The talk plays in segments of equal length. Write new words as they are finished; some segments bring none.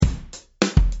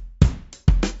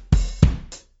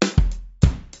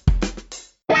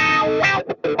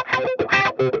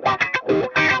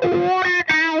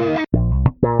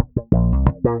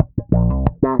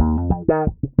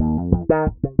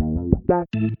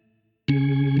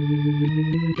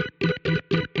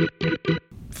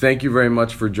Thank you very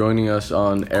much for joining us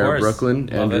on Air Brooklyn.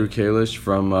 Love Andrew it. Kalish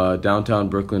from Downtown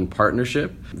Brooklyn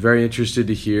Partnership. Very interested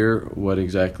to hear what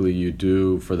exactly you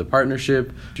do for the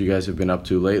partnership, what you guys have been up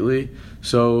to lately.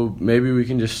 So maybe we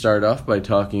can just start off by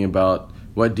talking about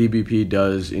what DBP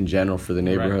does in general for the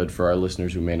neighborhood for our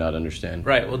listeners who may not understand.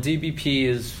 Right. Well, DBP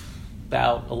is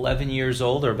about 11 years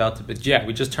old, or about to be. Yeah,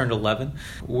 we just turned 11.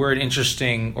 We're an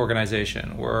interesting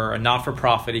organization. We're a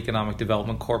not-for-profit economic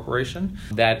development corporation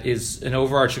that is an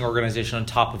overarching organization on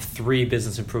top of 3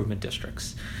 business improvement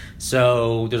districts.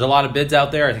 So there's a lot of bids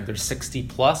out there. I think there's 60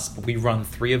 plus, but we run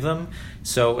 3 of them.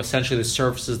 So essentially the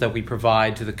services that we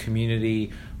provide to the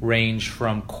community range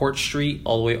from Court Street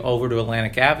all the way over to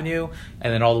Atlantic Avenue,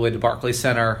 and then all the way to Barclays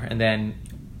Center, and then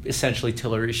essentially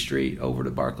Tillery Street over to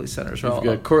Barclays Center as well. You've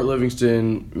got Court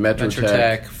Livingston,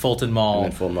 MetroTech, Fulton Mall, and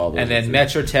then Fulton Mall. And then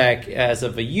MetroTech, as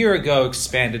of a year ago,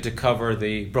 expanded to cover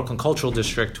the Brooklyn Cultural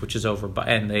District, which is over by,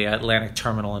 and the Atlantic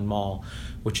Terminal and Mall,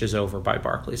 which is over by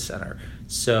Barclays Center.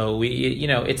 So we,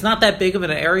 it's not that big of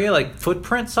an area, like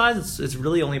footprint size. It's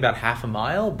really only about half a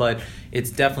mile, but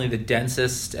it's definitely the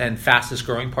densest and fastest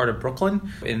growing part of Brooklyn.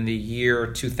 In the year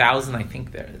 2000, I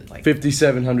think there like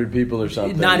 5,700 people or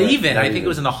something. Not right? even. I think it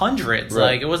was in the hundreds.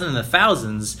 Right. Like it wasn't in the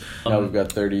thousands. Now we've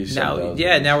got 30. Now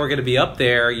we're going to be up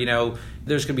there.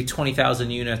 There's going to be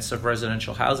 20,000 units of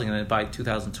residential housing by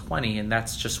 2020, and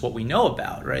that's just what we know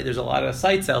about, right? There's a lot of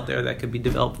sites out there that could be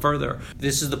developed further.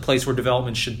 This is the place where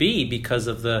development should be because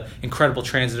of the incredible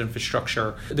transit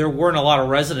infrastructure. There weren't a lot of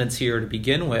residents here to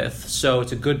begin with, so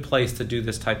it's a good place to do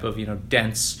this type of,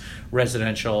 dense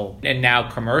residential and now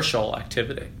commercial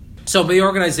activity. So the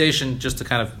organization, just to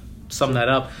kind of sum that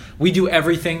up, we do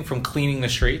everything from cleaning the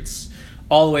streets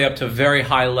all the way up to very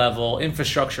high level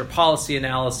infrastructure, policy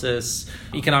analysis,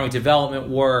 economic development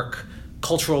work,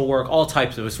 cultural work, all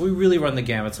types of it. So we really run the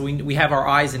gamut. So we have our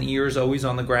eyes and ears always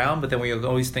on the ground, but then we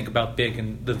always think about big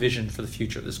and the vision for the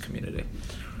future of this community.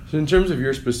 So in terms of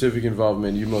your specific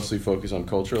involvement, you mostly focus on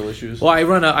cultural issues? Well,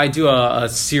 I do a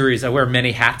series. I wear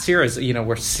many hats here. As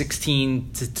we're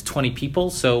 16 to 20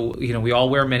 people, so we all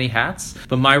wear many hats.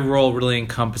 But my role really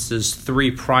encompasses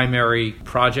 3 primary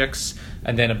projects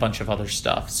and then a bunch of other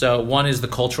stuff. So one is the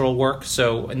cultural work.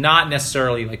 So not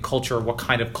necessarily like culture. What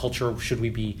kind of culture should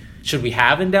we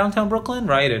have in downtown Brooklyn,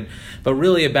 right? But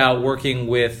really about working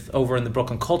with over in the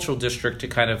Brooklyn Cultural District to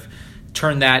kind of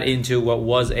turn that into what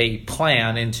was a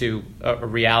plan into a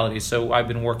reality. So I've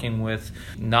been working with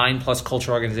 9+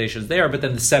 cultural organizations there, but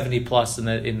then the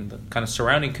 70+ in the kind of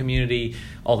surrounding community,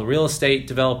 all the real estate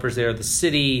developers there, the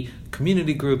city,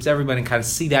 community groups, everybody, kind of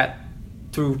see that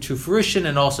through to fruition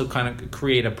and also kind of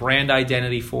create a brand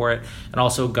identity for it and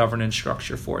also a governance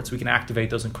structure for it so we can activate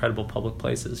those incredible public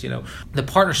places. The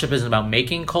partnership isn't about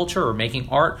making culture or making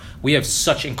art. We have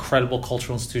such incredible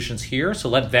cultural institutions here, so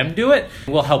let them do it.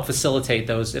 We'll help facilitate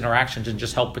those interactions and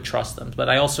just help trust them. But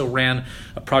I also ran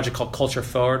a project called Culture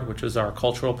Forward, which was our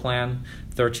cultural plan,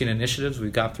 13 initiatives.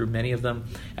 We've got through many of them.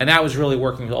 And that was really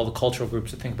working with all the cultural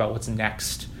groups to think about what's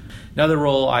next. Another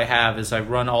role I have is I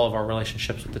run all of our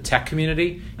relationships with the tech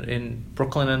community in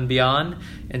Brooklyn and beyond.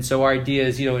 And so our idea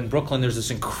is, in Brooklyn, there's this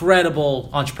incredible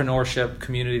entrepreneurship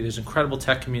community, there's incredible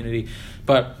tech community,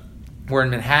 but where in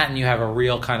Manhattan you have a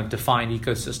real kind of defined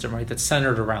ecosystem, right, that's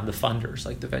centered around the funders,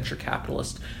 like the venture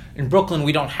capitalists. In Brooklyn,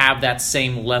 we don't have that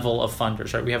same level of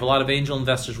funders, right? We have a lot of angel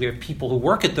investors. We have people who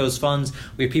work at those funds.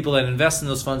 We have people that invest in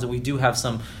those funds, and we do have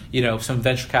some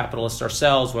venture capitalists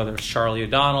ourselves, whether it's Charlie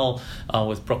O'Donnell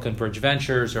with Brooklyn Bridge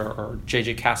Ventures or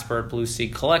JJ Casper at Blue Sea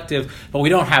Collective, but we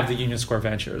don't have the Union Square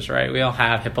Ventures, right? We don't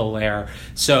have Hippo Lair.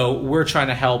 So we're trying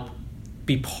to help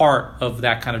be part of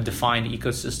that kind of defined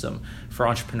ecosystem for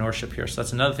entrepreneurship here. So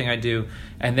that's another thing I do.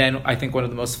 And then I think one of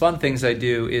the most fun things I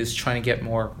do is trying to get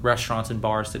more restaurants and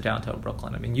bars to downtown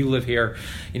Brooklyn. I mean, you live here.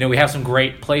 We have some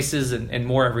great places and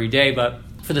more every day, but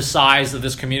for the size of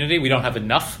this community, we don't have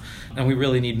enough, and we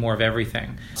really need more of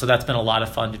everything. So that's been a lot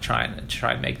of fun to try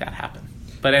and make that happen.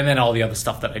 And then all the other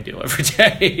stuff that I do every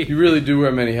day. You really do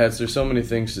wear many hats. There's so many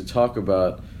things to talk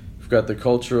about. We've got the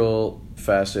cultural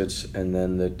facets and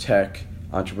then the tech,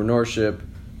 entrepreneurship,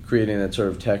 creating that sort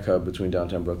of tech hub between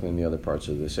downtown Brooklyn and the other parts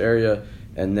of this area.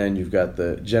 And then you've got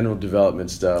the general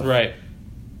development stuff. Right.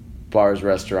 Bars,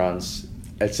 restaurants,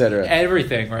 etc.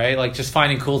 Everything, right? Like just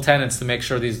finding cool tenants to make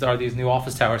sure these new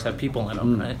office towers have people in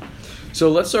them, right? So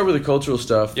let's start with the cultural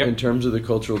stuff. Yep. In terms of the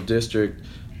cultural district,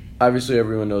 obviously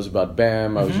everyone knows about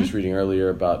BAM. I was just reading earlier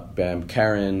about BAM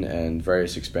Karen and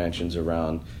various expansions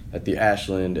around at the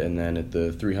Ashland and then at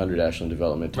the 300 Ashland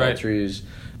development, Tall Trees.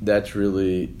 That's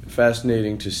really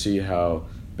fascinating to see how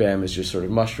BAM is just sort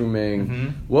of mushrooming. Mm-hmm.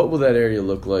 What will that area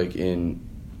look like in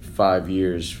 5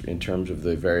 years in terms of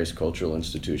the various cultural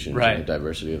institutions Right. and the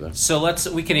diversity of them? So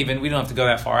we don't have to go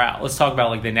that far out. Let's talk about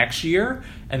like the next year,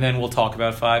 and then we'll talk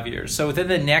about 5 years. So within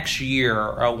the next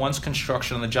year, once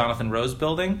construction on the Jonathan Rose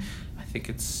building, I think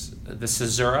it's the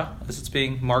Caesura as it's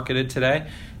being marketed today.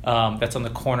 That's on the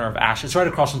corner of Ashland. It's right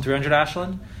across from 300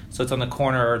 Ashland. So it's on the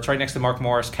corner. It's right next to Mark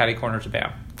Morris, catty corner to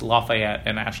BAM, Lafayette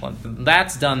and Ashland.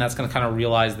 That's done. That's going to kind of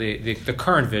realize the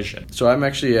current vision. So I'm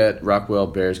actually at Rockwell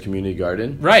Bears Community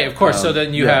Garden. Right, of course. So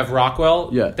then you yeah. have Rockwell,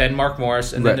 Yeah. then Mark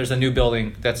Morris, and Right. then there's a new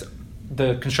building that's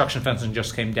the construction fencing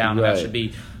just came down, and Right. that should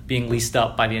be being leased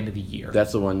up by the end of the year.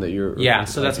 That's the one that you're... Yeah,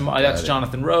 so that's Got it.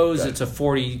 Jonathan Rose. Got it. It's a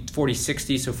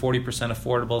 40-60, so 40%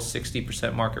 affordable,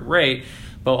 60% market rate.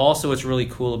 But also what's really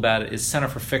cool about it is Center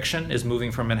for Fiction is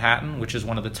moving from Manhattan, which is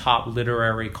one of the top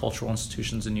literary cultural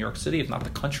institutions in New York City, if not the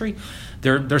country.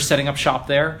 They're setting up shop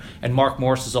there, and Mark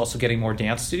Morris is also getting more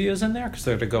dance studios in there because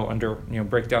they're to go under,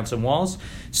 break down some walls.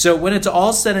 So when it's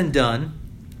all said and done,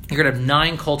 you're going to have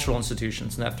 9 cultural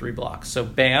institutions in that 3 blocks. So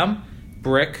BAM,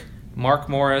 Brick, Mark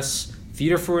Morris,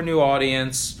 Theater for a New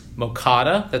Audience,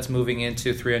 Mokata, that's moving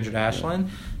into 300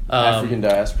 Ashland. African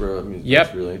diaspora. I mean, Yep.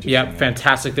 that's really interesting. Yep.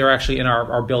 Fantastic. They're actually in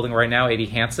our building right now, 80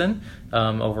 Hanson,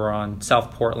 over on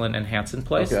South Portland and Hanson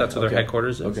Place. Okay, That's where their okay,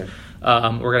 headquarters is. okay.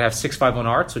 We're going to have 651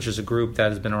 Arts, which is a group that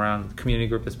has been around, community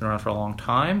group that's been around for a long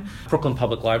time. Brooklyn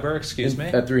Public Library, excuse me.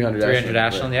 At 300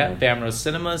 Ashland, yeah. right. BAM Rose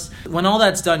Cinemas. When all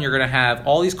that's done, you're going to have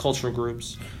all these cultural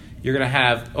groups. You're going to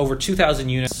have over 2,000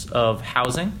 units of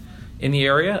housing in the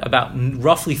area. About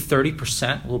roughly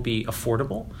 30% will be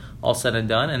affordable, all said and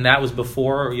done. And that was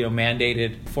before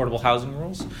mandated affordable housing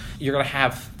rules. You're going to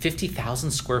have 50,000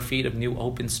 square feet of new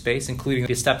open space, including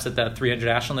the steps at that 300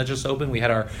 Ashland that just opened. We had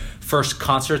our first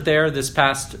concert there this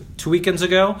past 2 weekends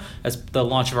ago as the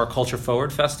launch of our Culture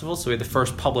Forward Festival. So we had the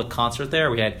first public concert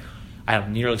there. We had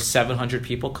nearly 700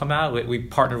 people come out. We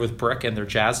partnered with Brick and their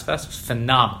Jazz Fest. It was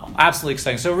phenomenal. Absolutely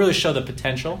exciting. So it really showed the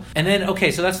potential. And then,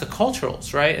 so that's the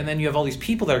culturals, right? And then you have all these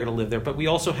people that are going to live there. But we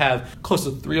also have close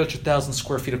to 300,000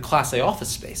 square feet of Class A office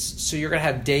space. So you're going to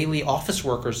have daily office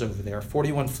workers over there.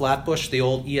 41 Flatbush, the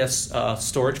old ES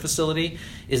storage facility,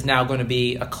 is now going to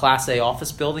be a Class A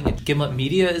office building. And Gimlet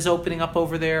Media is opening up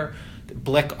over there.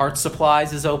 Blick Art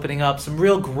Supplies is opening up. Some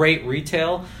real great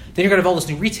retail. Then you're going to have all this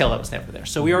new retail that was never there.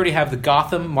 So we already have the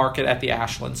Gotham Market at the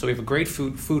Ashland. So we have a great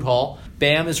food hall.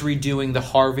 BAM is redoing the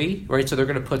Harvey, right? So they're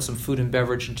going to put some food and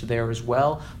beverage into there as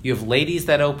well. You have Ladies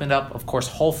that opened up. Of course,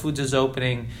 Whole Foods is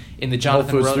opening in the Jonathan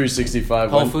Whole Foods Road.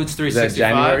 365. Whole Foods 365. Is that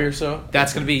January or so?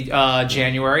 That's going to be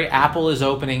January. Apple is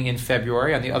opening in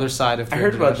February on the other side of I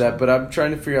heard 300 about Ashland. that, but I'm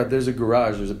trying to figure out. There's a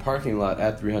garage. There's a parking lot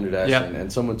at 300 Ashland,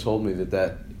 and someone told me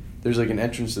that there's like an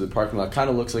entrance to the parking lot. Kind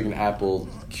of looks like an Apple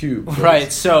cube.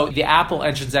 Right. So the Apple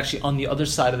entrance is actually on the other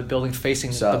side of the building,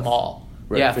 facing South. the mall.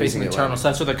 Right, yeah, facing facing the terminal. Atlantic. So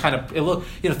that's where they're kind of. It look.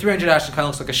 300 Ashland kind of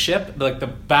looks like a ship, like the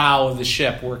bow of the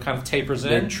ship, where it kind of tapers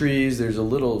There are in. trees. There's a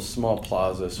little small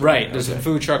plaza. Right. There's some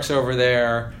food trucks over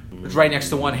there. It's right next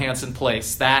to One Hanson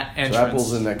Place. That entrance. So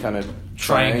Apple's in that kind of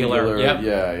Triangular, yep.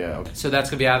 Yeah. Okay. So that's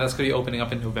gonna be opening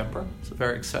up in November. So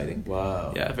very exciting.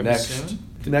 Wow. Yeah, very soon.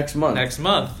 Next month. Next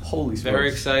month. Holy smokes. Very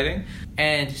exciting.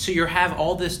 And so you have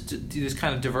all this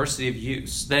kind of diversity of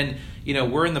use. Then,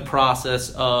 we're in the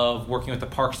process of working with the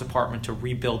Parks Department to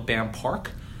rebuild BAM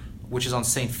Park, which is on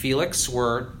St. Felix,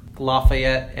 where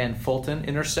Lafayette and Fulton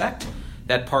intersect.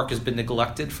 That park has been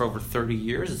neglected for over 30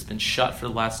 years. It's been shut for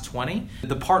the last 20.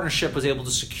 The partnership was able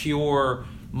to secure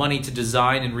money to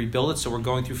design and rebuild it, so we're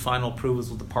going through final approvals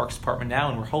with the Parks Department now,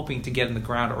 and we're hoping to get in the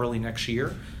ground early next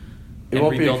year. It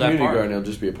won't be a community garden. It'll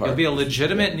just be a park. It'll be a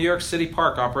legitimate New York City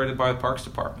park operated by the Parks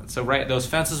Department. So those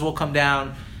fences will come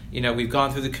down. We've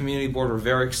gone through the community board. We're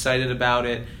very excited about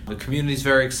it. The community's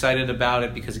very excited about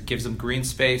it because it gives them green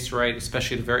space, right?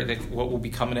 Especially what will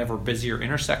become an ever busier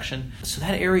intersection. So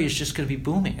that area is just going to be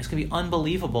booming. It's going to be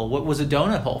unbelievable. What was a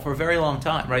donut hole for a very long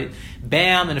time, right?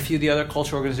 BAM and a few of the other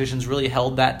cultural organizations really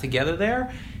held that together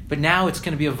there. But now it's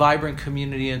going to be a vibrant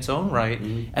community in its own right.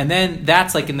 Mm-hmm. And then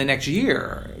that's like in the next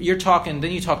year. You talk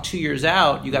 2 years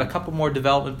out, you got a couple more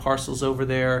development parcels over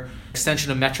there,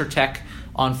 extension of Metrotech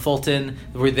on Fulton,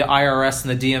 where the IRS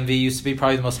and the DMV used to be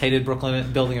probably the most hated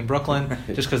Brooklyn building in Brooklyn,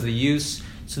 just because of the use.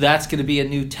 So that's going to be a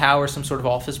new tower, some sort of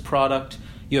office product.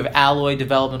 You have Alloy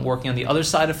Development working on the other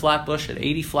side of Flatbush at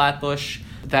 80 Flatbush.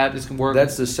 That is working.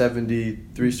 That's the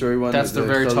 73-story one. That's the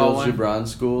very tall one. Gibran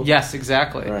School. Yes,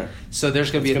 exactly. Right. So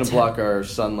there's going to be going to block our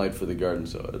sunlight for the garden,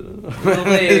 so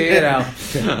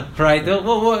right?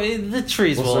 The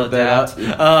trees will adapt.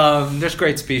 There's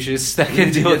great species that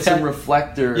can deal with that. Some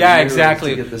reflector. Yeah,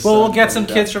 exactly. We'll get some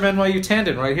kids from NYU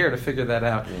Tandon right here to figure that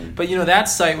out. But that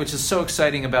site, which is so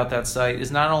exciting about that site, is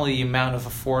not only the amount of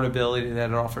affordability that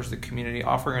it offers the community,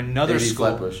 offering another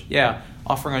school. Yeah,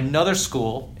 offering another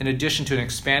school in addition to an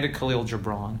expanded Khalil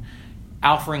Gibran,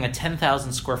 offering a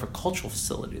 10,000 square foot cultural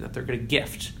facility that they're going to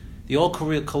gift. The old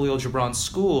Khalil Gibran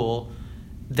school,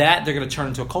 that they're going to turn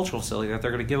into a cultural facility that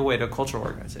they're going to give away to a cultural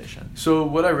organization. So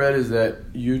what I read is that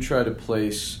you try to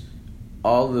place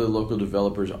all the local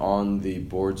developers on the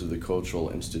boards of the cultural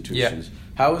institutions. Yeah.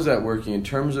 How is that working in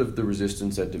terms of the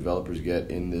resistance that developers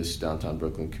get in this downtown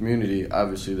Brooklyn community?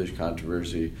 Obviously, there's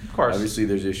controversy. Of course. Obviously,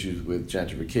 there's issues with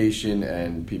gentrification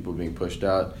and people being pushed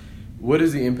out. What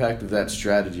is the impact of that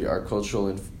strategy? Are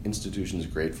cultural institutions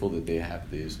grateful that they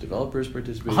have these developers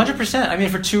participate? 100%. I mean,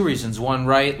 for two reasons. One,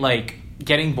 right, like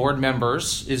getting board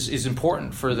members is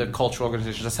important for the cultural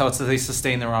organizations. That's how they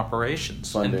sustain their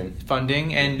operations.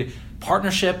 Funding and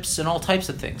partnerships and all types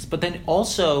of things. But then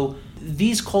also,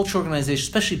 these cultural organizations,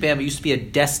 especially BAM, used to be a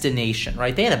destination,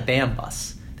 right? They had a BAM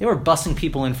bus. They were busing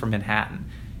people in from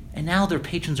Manhattan. And now their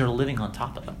patrons are living on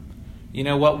top of them.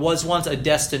 What was once a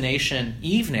destination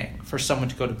evening for someone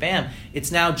to go to BAM, it's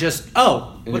now just,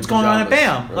 what's going on at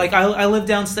BAM? Right. Like, I live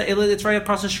downstairs, it's right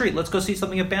across the street. Let's go see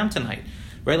something at BAM tonight,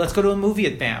 right? Let's go to a movie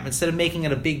at BAM. Instead of making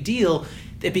it a big deal,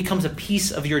 it becomes a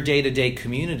piece of your day-to-day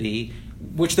community,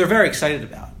 which they're very excited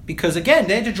about. Because, again,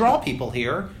 they had to draw people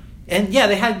here. And, yeah,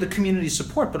 they had the community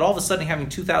support, but all of a sudden having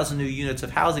 2,000 new units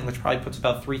of housing, which probably puts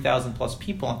about 3,000 plus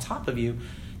people on top of you,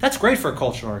 that's great for a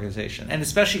cultural organization, and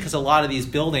especially because a lot of these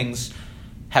buildings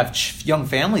have young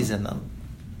families in them.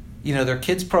 Their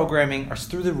kids' programming are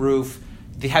through the roof.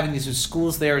 Having these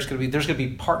schools there's going to be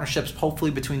partnerships, hopefully,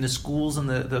 between the schools and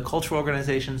the cultural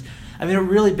organizations. I mean, it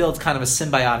really builds kind of a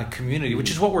symbiotic community,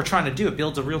 which is what we're trying to do. It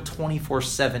builds a real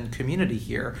 24/7 community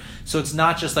here. So it's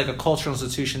not just like a cultural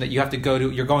institution that you have to go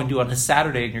to. You're going to on a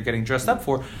Saturday and you're getting dressed up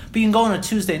for, but you can go on a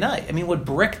Tuesday night. I mean, what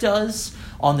Brick does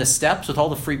on the steps with all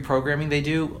the free programming they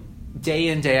do day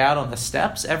in, day out on the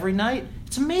steps every night,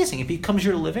 it's amazing. It becomes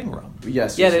your living room.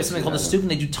 Yes. Yeah, there's something called the Stoop, and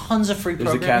they do tons of free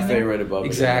programming. There's a cafe there. right above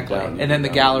exactly. it. And then the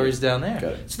gallery's down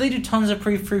there. So they do tons of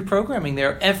free programming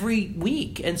there every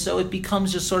week. And so it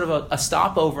becomes just sort of a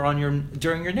stopover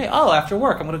during your day. Oh, after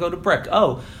work, I'm going to go to Brick.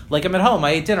 Oh, like I'm at home,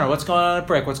 I ate dinner. What's going on at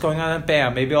Brick? What's going on at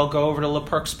BAM? Maybe I'll go over to La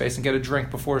Perk Space and get a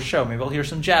drink before a show. Maybe I'll hear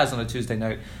some jazz on a Tuesday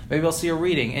night. Maybe I'll see a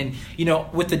reading. And,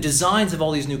 with the designs of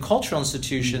all these new cultural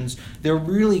institutions, they're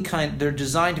really they're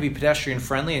designed to be pedestrian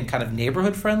friendly and kind of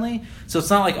neighborhood friendly. So it's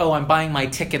not like, I'm buying my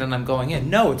ticket and I'm going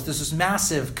in. No, it's this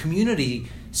massive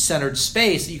community-centered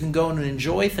space that you can go in and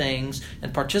enjoy things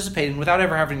and participate in without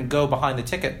ever having to go behind the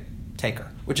ticket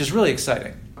taker, which is really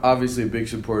exciting. Obviously a big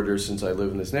supporter, since I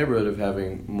live in this neighborhood, of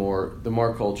having the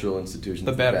more cultural institutions,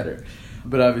 the better.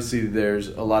 But obviously there's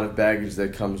a lot of baggage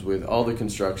that comes with all the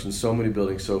construction, so many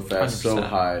buildings so fast, 100%. So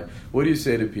high. What do you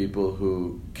say to people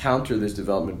who counter this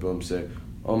development boom, say,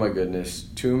 oh my goodness,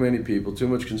 too many people, too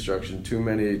much construction, too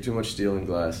much steel and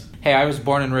glass? Hey, I was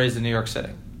born and raised in New York City.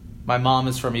 My mom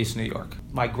is from East New York.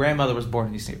 My grandmother was born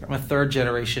in East New York. I'm a third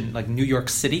generation New York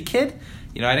City kid.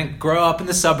 I didn't grow up in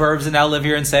the suburbs and now live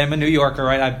here and say I'm a New Yorker,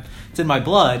 right? It's in my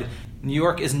blood. New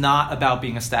York is not about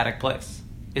being a static place.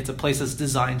 It's a place that's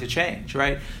designed to change,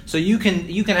 right? So you can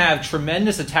have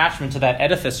tremendous attachment to that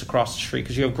edifice across the street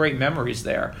because you have great memories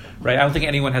there, right? I don't think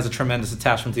anyone has a tremendous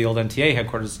attachment to the old NTA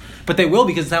headquarters, but they will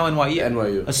because it's now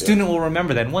NYU. A student will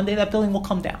remember that. And one day that building will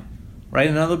come down, right?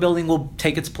 Another building will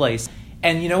take its place.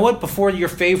 And you know what? Before your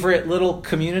favorite little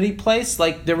community place,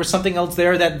 there was something else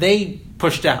there that they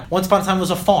pushed out. Once upon a time it was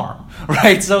a farm,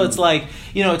 right? So it's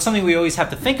it's something we always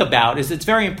have to think about. It's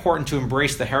very important to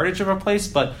embrace the heritage of a place,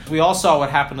 but we all saw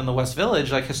what happened in the West Village.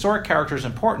 Historic character is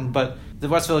important, but the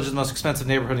West Village is the most expensive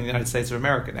neighborhood in the United States of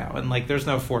America now, and there's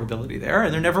no affordability there,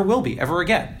 and there never will be ever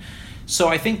again. So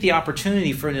I think the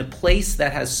opportunity for in a place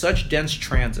that has such dense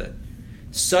transit,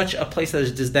 such a place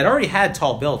that already had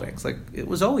tall buildings. It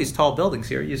was always tall buildings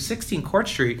here. You have 16 Court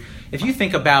Street. If you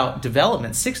think about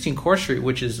development, 16 Court Street,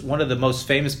 which is one of the most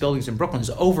famous buildings in Brooklyn, is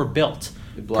overbuilt.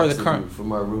 It blocks the view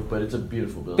from our roof, but it's a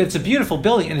beautiful building. But it's a beautiful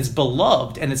building, and it's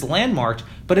beloved, and it's landmarked,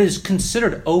 but it is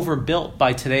considered overbuilt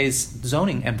by today's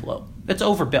zoning envelope. It's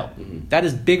overbuilt. Mm-hmm. That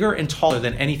is bigger and taller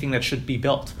than anything that should be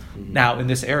built now in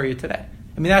this area today.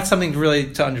 I mean, that's something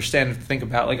really to understand and to think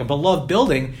about. Like a beloved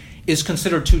building is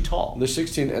considered too tall. The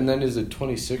 16, and then is it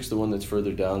 26, the one that's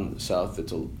further down south?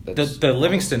 That's the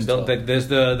Livingston building. There's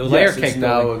the layer cake building.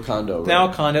 Now a condo. Right? Now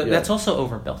a condo. Yeah. That's also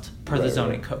overbuilt per the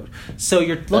zoning code. So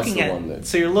you're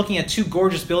looking at two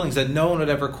gorgeous buildings that no one would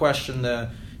ever question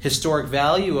the historic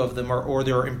value of them or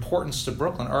their importance to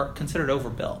Brooklyn are considered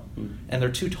overbuilt, and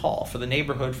they're too tall for the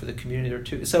neighborhood, for the community. They're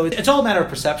too. So it's all a matter of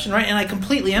perception, right? And I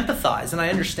completely empathize and I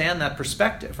understand that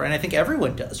perspective, right? And I think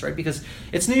everyone does, right? Because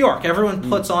it's New York. Everyone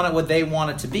puts on it what they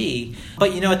want it to be.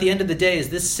 But at the end of the day, is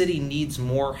this city needs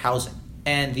more housing,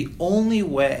 and the only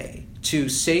way to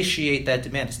satiate that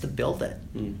demand is to build it.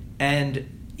 And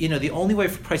the only way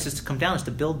for prices to come down is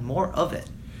to build more of it.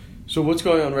 So what's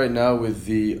going on right now with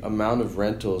the amount of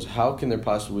rentals? How can there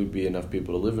possibly be enough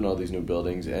people to live in all these new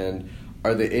buildings? And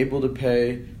are they able to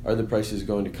pay? Are the prices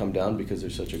going to come down because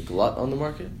there's such a glut on the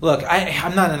market? Look,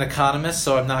 I'm not an economist,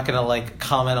 so I'm not going to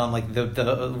comment on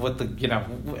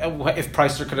if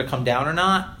prices are going to come down or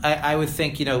not. I would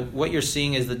think what you're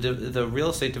seeing is the real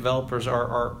estate developers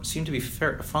seem to be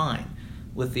fine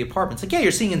with the apartments. Like, yeah, you're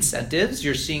seeing incentives.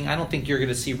 I don't think you're going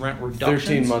to see rent reductions.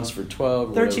 13 months for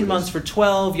 12. 13 months for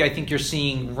 12. I think you're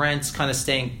seeing rents kind of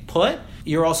staying put.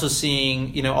 You're also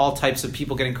seeing, all types of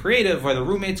people getting creative, whether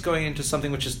roommates going into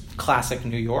something which is classic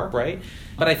New York, right?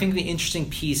 But I think the interesting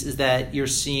piece is that you're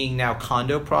seeing now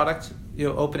condo product,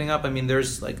 opening up. I mean,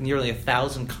 there's like nearly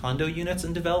 1,000 condo units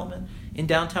in development in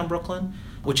downtown Brooklyn,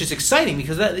 which is exciting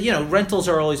because rentals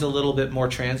are always a little bit more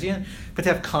transient. But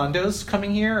to have condos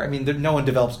coming here, I mean, no one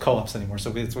develops co-ops anymore, so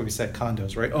that's what we said,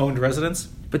 condos, right? Owned residence.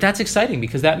 But that's exciting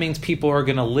because that means people are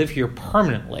going to live here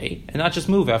permanently and not just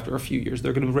move after a few years.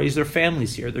 They're going to raise their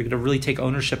families here. They're going to really take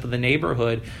ownership of the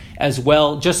neighborhood as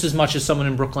well, just as much as someone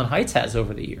in Brooklyn Heights has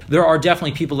over the years. There are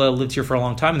definitely people that have lived here for a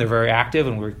long time, and they're very active,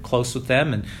 and we're close with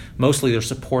them, and mostly they're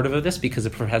supportive of this because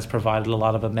it has provided a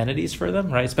lot of amenities for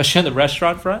them, right? Especially on the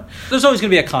restaurant front. There's always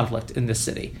going to be a conflict in this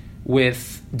city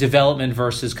with development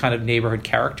versus kind of neighborhood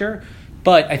character.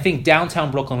 But I think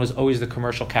downtown Brooklyn was always the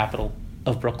commercial capital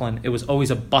of Brooklyn. It was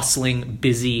always a bustling,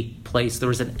 busy place. There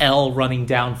was an L running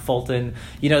down Fulton.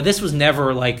 This was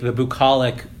never like the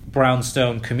bucolic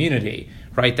brownstone community,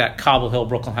 right? That Cobble Hill,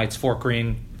 Brooklyn Heights, Fort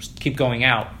Greene, keep going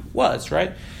out was,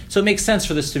 right? So it makes sense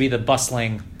for this to be the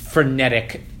bustling,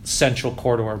 frenetic central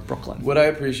corridor of Brooklyn. What I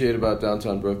appreciate about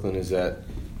downtown Brooklyn is that,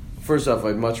 first off,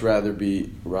 I'd much rather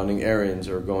be running errands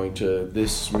or going to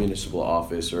this municipal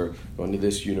office or going to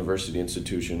this university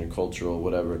institution or cultural,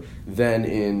 whatever, than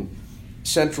in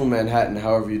central Manhattan,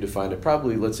 however you define it,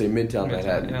 probably, let's say, Midtown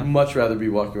Manhattan. Yeah. Much rather be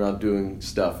walking around doing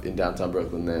stuff in downtown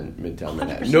Brooklyn than Midtown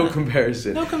Manhattan. No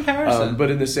comparison.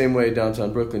 But in the same way,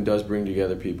 downtown Brooklyn does bring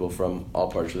together people from all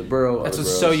parts of the borough. That's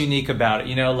what's so unique about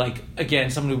it.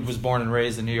 Again, someone who was born and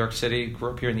raised in New York City,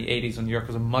 grew up here in the 80s when New York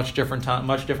was a much different time,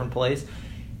 much different place.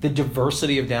 The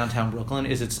diversity of downtown Brooklyn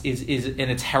is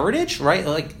in its heritage, right?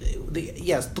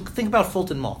 Think about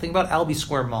Fulton Mall. Think about Albee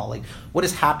Square Mall. Like, what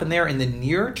has happened there in the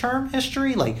near-term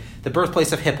history? Like, the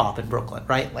birthplace of hip-hop in Brooklyn,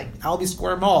 right? Like, Albee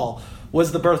Square Mall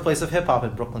was the birthplace of hip-hop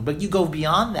in Brooklyn. But you go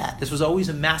beyond that. This was always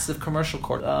a massive commercial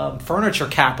court, furniture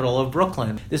capital of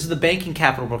Brooklyn. This is the banking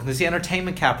capital of Brooklyn. This is the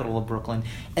entertainment capital of Brooklyn.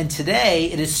 And today,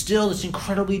 it is still this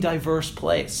incredibly diverse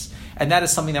place. And that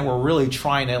is something that we're really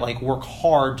trying to, work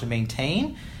hard to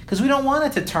maintain. Because we don't want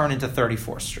it to turn into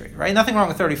 34th Street, right? Nothing wrong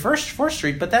with 34th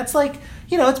Street, but that's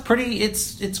it's pretty,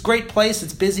 it's great place,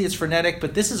 it's busy, it's frenetic,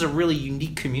 but this is a really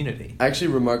unique community. I actually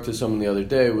remarked to someone the other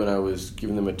day when I was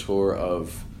giving them a tour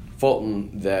of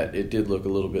Fulton that it did look a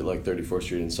little bit like 34th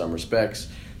Street in some respects.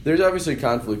 There's obviously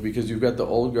conflict because you've got the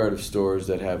old guard of stores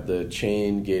that have the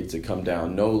chain gates that come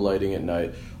down, no lighting at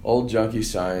night, old junky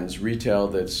signs, retail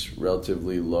that's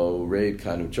relatively low rate,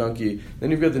 kind of junky.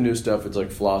 Then you've got the new stuff, it's like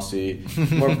flossy,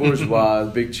 more bourgeois,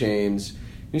 big chains.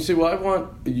 And you say, well, I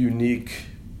want a unique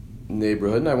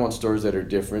neighborhood and I want stores that are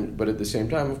different, but at the same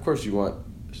time, of course, you want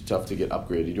stuff to get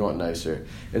upgraded, you want nicer.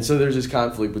 And so there's this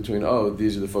conflict between,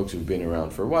 these are the folks who've been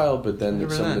around for a while, but then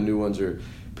some of the new ones are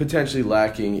potentially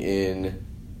lacking in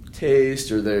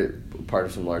taste, or they're part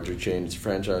of some larger chain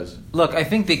franchise? Look, I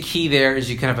think the key there is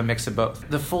you can have a mix of both.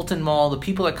 The Fulton Mall, the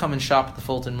people that come and shop at the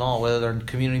Fulton Mall, whether they're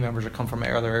community members or come from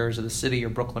other areas of the city or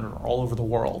Brooklyn or all over the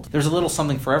world, there's a little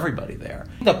something for everybody there.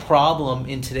 The problem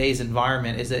in today's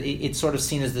environment is that it's sort of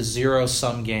seen as the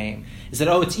zero-sum game. Is that,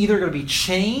 it's either going to be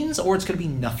chains or it's going to be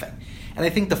nothing. And I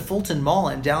think the Fulton Mall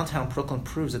in downtown Brooklyn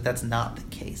proves that that's not the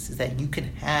case, is that you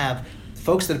can have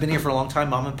folks that have been here for a long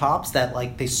time, mom and pops, that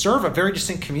they serve a very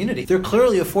distinct community. They're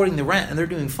clearly affording the rent and they're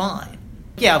doing fine.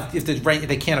 Yeah, if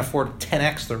they can't afford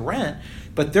 10x their rent,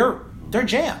 but they're They're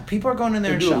jammed. People are going in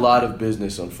there They and do a shopping. lot of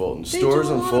business on Fulton. Stores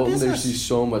do a on lot of Fulton, they business. see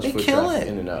so much They foot kill traffic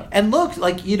it. in and out. And look,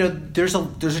 like, there's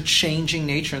a changing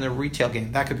nature in the retail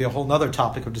game. That could be a whole nother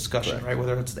topic of discussion, Correct. right?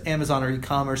 Whether it's the Amazon or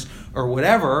e-commerce or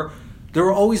whatever, there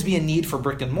will always be a need for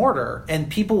brick and mortar, and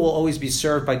people will always be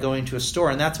served by going to a store.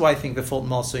 And that's why I think the Fulton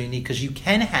Mall is so unique, because you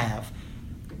can have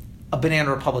a Banana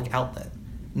Republic outlet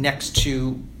next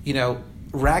to,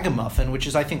 Ragamuffin, which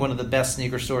is, I think, one of the best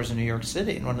sneaker stores in New York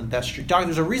City and one of the best street.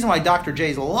 There's a reason why Dr.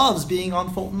 J's loves being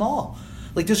on Fulton Mall.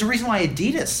 Like, there's a reason why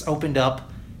Adidas opened up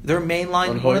their main line,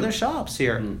 On one of Hoyt. their shops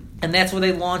here. And that's where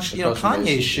they launched, Across from Kanye's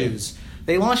Macy's, shoes.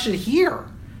 They launched it here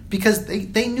because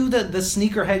they knew that the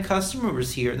sneakerhead customer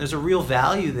was here, and there's a real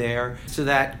value there to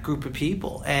that group of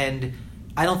people. And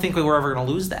I don't think we were ever going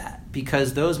to lose that,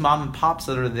 because those mom and pops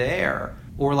that are there,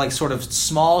 or like sort of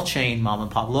small chain mom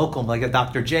and pop, local, like a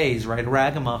Dr. J's, right,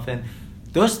 Ragamuffin,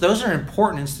 those are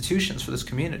important institutions for this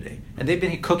community. And they've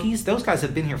been Cookies, those guys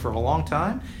have been here for a long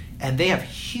time, and they have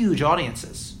huge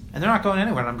audiences. And they're not going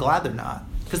anywhere, and I'm glad they're not.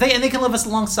 Because they can live us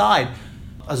alongside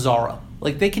a Zara.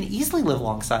 Like, they can easily live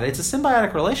alongside it. It's a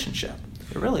symbiotic relationship.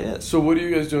 It really is. So what are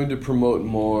you guys doing to promote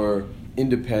more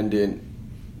independent,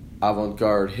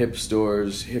 avant-garde, hip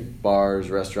stores, hip bars,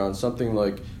 restaurants, something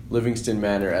like Livingston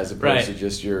Manor as opposed Right. to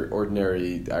just your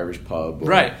ordinary Irish pub? Or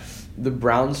Right. The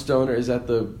Brownstone, or is that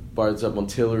the bar that's up on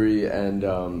Tillery and...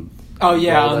 Oh,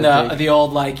 yeah, Gold, on I think? the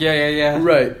old, like, yeah.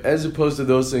 Right, as opposed to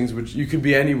those things which you could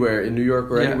be anywhere in New York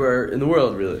or Yeah. anywhere in the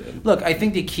world, really. Look, I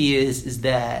think the key is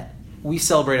that we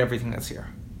celebrate everything that's here,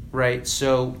 right?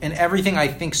 So, and everything I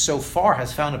think so far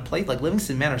has found a place. Like,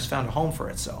 Livingston Manor has found a home for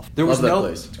itself. There was Love that no,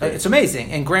 place. It's great. it's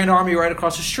amazing. And Grand Army right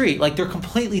across the street, like, they're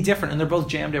completely different, and they're both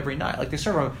jammed every night. Like,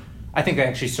 I think they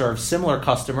actually serve similar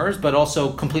customers, but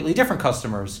also completely different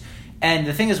customers. And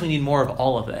the thing is, we need more of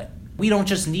all of it. We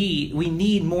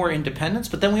need more independence,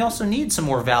 but then we also need some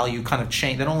more value kind of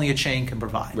chain that only a chain can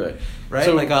provide. Right?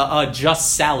 So- Like a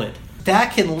Just Salad.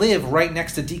 That can live right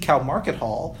next to DeKalb Market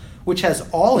Hall, which has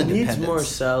all It independence. needs more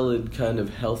salad, kind of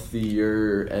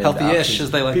healthier and Healthy-ish, options. as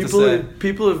they like to people say.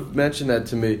 People have mentioned that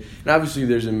to me, and obviously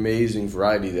there's amazing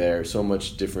variety there. So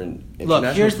much different. Look,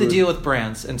 international here's the food. deal with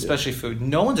brands, and especially food.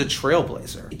 No one's a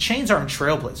trailblazer. Chains aren't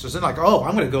trailblazers. They're like, oh,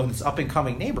 I'm going to go in this up and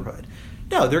coming neighborhood.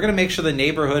 No, they're going to make sure the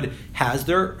neighborhood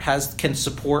can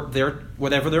support their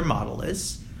whatever their model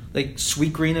is. Like,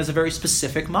 Sweet Green is a very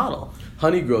specific model.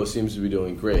 Honeygrow seems to be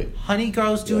doing great.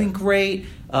 Honeygrow's doing great.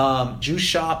 Juice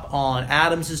Shop on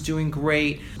Adams is doing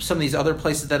great. Some of these other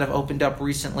places that have opened up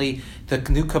recently, the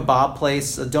new kebab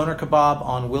place, a Doner Kebab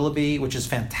on Willoughby, which is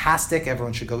fantastic.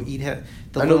 Everyone should go eat it.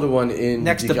 I know the one in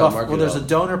next to DeKalb Buffalo. Market Well, there's Hall. a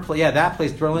Doner place. Yeah, that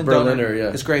place, Berliner, Berliner, yeah.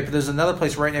 is great. But there's another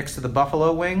place right next to the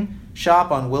Buffalo Wing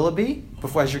shop on Willoughby.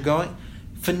 Before, as you're going,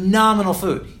 phenomenal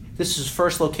food. This is his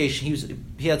first location.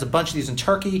 He has a bunch of these in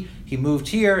Turkey. He moved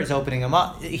here. He's opening them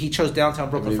up. He chose downtown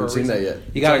I Brooklyn haven't for a even seen reason. that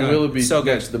yet. You got to It's on go. Willoughby, So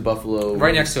good. next to the Buffalo.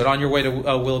 Right next to it, on your way to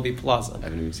Willoughby Plaza. I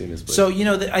haven't even seen this place. So,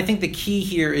 I think the key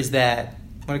here is that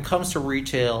when it comes to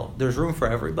retail, there's room for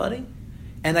everybody.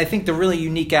 And I think the really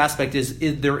unique aspect is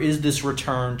there is this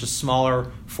return to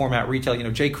smaller format retail.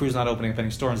 J. Crew's not opening up any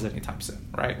stores anytime soon,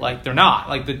 right? Like, they're not.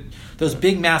 Like, those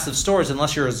big, massive stores,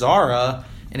 unless you're a Zara,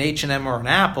 an H&M, or an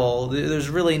Apple, there's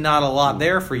really not a lot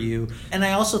there for you. And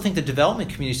I also think the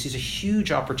development community sees a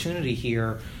huge opportunity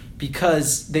here,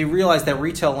 because they realize that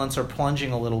retail rents are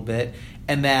plunging a little bit,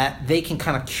 and that they can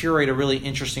kind of curate a really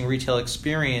interesting retail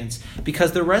experience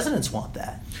because their residents want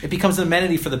that. It becomes an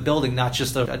amenity for the building, not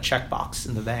just a checkbox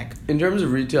in the bank. in terms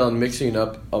of retail and mixing it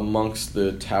up amongst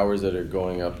the towers that are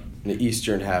going up in the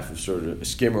eastern half of sort of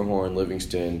Skimmerhorn,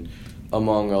 Livingston,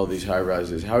 among all these high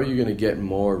rises, how are you going to get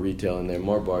more retail in there,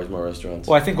 more bars, more restaurants?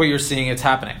 Well, I think what you're seeing, it's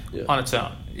happening Yeah. on its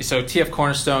own. So TF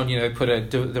Cornerstone, they're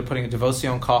putting a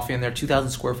Devotion Coffee in there, 2,000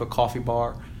 square foot coffee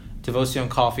bar. Devotion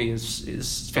Coffee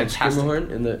is fantastic. Skimmerhorn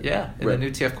in the The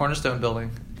new TF Cornerstone building.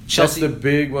 That's Chelsea, the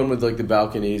big one with like the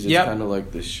balconies. It's Yep. kind of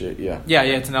like this shit. Yeah. yeah,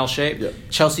 it's an L shape. Yep.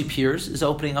 Chelsea Piers is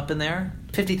opening up in there.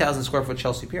 50,000 square foot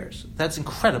Chelsea Piers. That's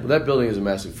incredible. Well, that building is a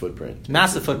massive footprint.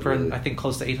 Massive It's footprint, really- I think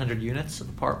close to 800 units of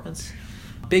apartments.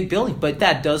 Big building, but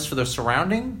that does for the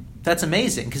surrounding, that's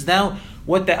amazing. Because now,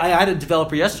 I had a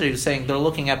developer yesterday who's saying they're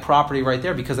looking at property right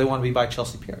there because they want to be by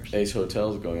Chelsea Piers. Ace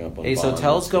Hotel's going up on Ace Bond.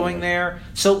 Hotel's That's going gonna- there.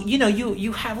 So,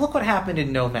 you have, look what happened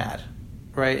in Nomad,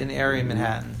 right, in the area of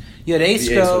Manhattan. You had Ace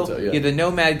The Ace Go, Hotel, yeah. you had the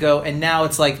Nomad Go, and now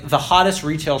it's like the hottest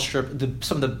retail strip,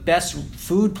 some of the best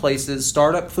food places,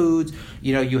 startup foods.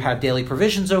 You know, you have Daily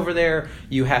Provisions over there,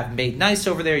 you have Made Nice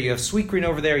over there, you have Sweetgreen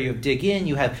over there, you have Dig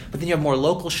In, but then you have more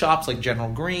local shops like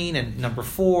General Green and Number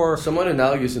 4. Somewhat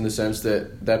analogous in the sense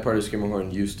that part of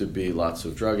Skimmerhorn used to be lots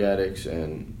of drug addicts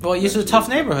and... Well, it used to be a tough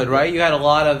neighborhood, right? You had a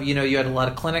lot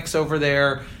of clinics over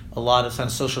there, a lot of kind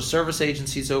of social service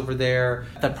agencies over there.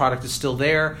 That product is still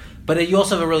there. But you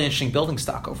also have a really interesting building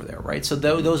stock over there, right? So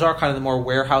those are kind of the more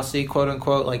warehousey,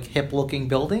 quote-unquote, like hip-looking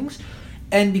buildings.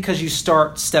 And because you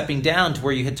start stepping down to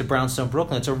where you hit to Brownstone,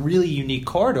 Brooklyn, it's a really unique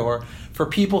corridor for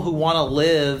people who want to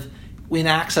live in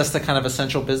access to kind of a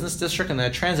central business district and the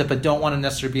transit, but don't want to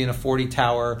necessarily be in a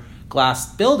 40-tower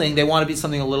glass building. They want to be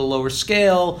something a little lower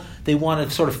scale. They want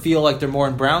to sort of feel like they're more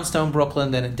in Brownstone,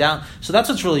 Brooklyn than in down. So that's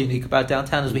what's really unique about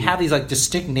downtown is we have these like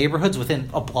distinct neighborhoods within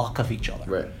a block of each other.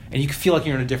 Right. And you can feel like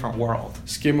you're in a different world.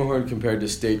 Skimmerhorn compared to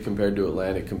State, compared to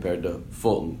Atlantic, compared to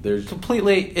Fulton. There's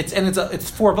completely, it's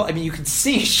 4 blocks. I mean, you can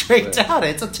see straight down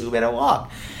it. It's a 2-minute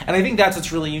walk. And I think that's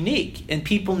what's really unique. And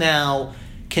people now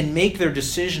can make their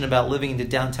decision about living into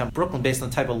downtown Brooklyn based on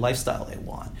the type of lifestyle they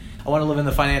want. I want to live in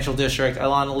the financial district. I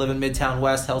want to live in Midtown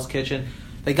West, Hell's Kitchen.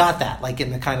 They got that, like in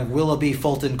the kind of Willoughby,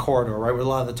 Fulton corridor, right, where a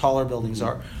lot of the taller buildings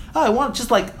are. Oh, I want just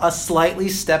like a slightly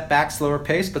step back, slower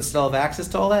pace, but still have access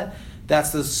to all that.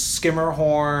 That's the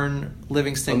Skimmerhorn,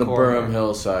 Livingston on the corridor. Burham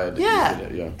Hill side.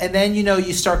 Yeah. And then,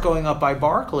 you start going up by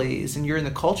Barclays, and you're in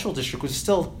the cultural district, which is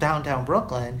still downtown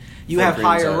Brooklyn. You have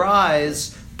higher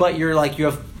rise, but you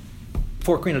have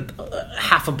Fort Greene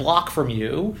half a block from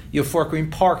you. You have Fort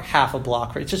Greene Park half a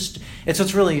block. It's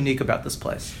what's really unique about this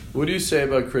place. What do you say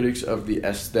about critics of the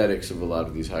aesthetics of a lot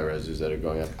of these high-rises that are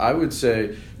going up? I would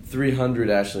say 300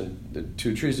 Ashland, the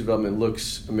Two Trees development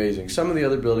looks amazing. Some of the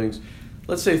other buildings,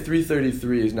 let's say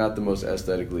 333 is not the most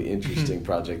aesthetically interesting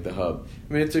project, the Hub.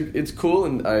 I mean, it's cool,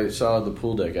 and I saw the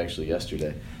pool deck actually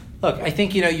yesterday. Look, I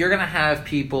think, you're going to have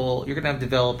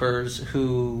developers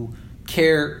who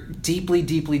care deeply,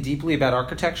 deeply, deeply about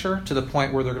architecture to the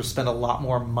point where they're going to spend a lot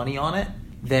more money on it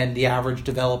than the average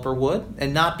developer would,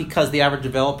 and not because the average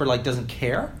developer doesn't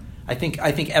care. I think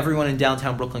everyone in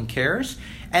downtown Brooklyn cares,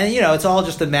 and it's all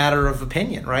just a matter of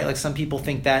opinion, right? Like some people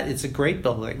think that it's a great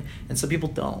building, and some people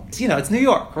don't. It's New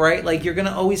York, right? Like you're going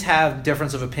to always have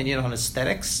difference of opinion on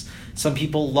aesthetics. Some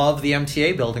people love the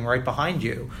MTA building right behind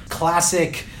you,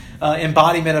 classic.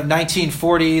 Embodiment of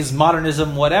 1940s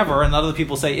modernism, whatever, and other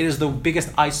people say it is the biggest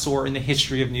eyesore in the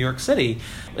history of New York City.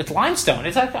 It's limestone.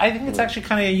 I think it's actually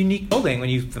kind of a unique building when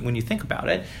you think about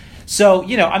it. So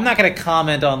I'm not going to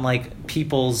comment on like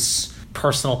people's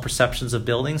personal perceptions of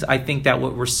buildings. I think that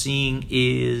what we're seeing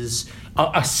is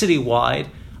a citywide,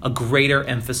 a greater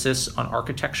emphasis on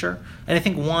architecture. And I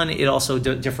think, one, it also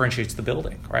differentiates the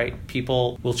building, right?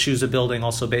 People will choose a building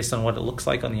also based on what it looks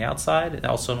like on the outside and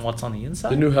also on what's on the inside.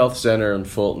 The new health center in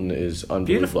Fulton is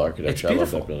unbelievable architecture. It's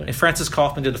beautiful. I love that building. And Francis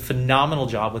Kaufman did a phenomenal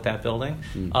job with that building.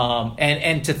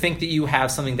 And to think that you have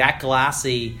something that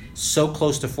glassy so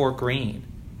close to Fort Greene,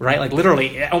 right? Like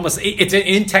literally, almost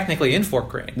it's technically in Fort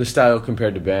Greene. The style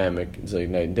compared to BAM, it's like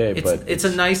night and day. But it's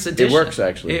a nice addition. It works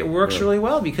actually. It works really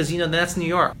well because that's New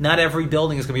York. Not every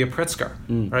building is going to be a Pritzker,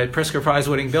 right? Pritzker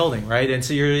Prize-winning building, right? And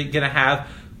so you're going to have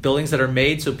buildings that are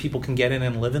made so people can get in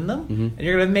and live in them, and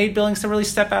you're going to have made buildings to really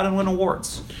step out and win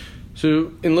awards.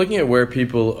 So in looking at where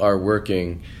people are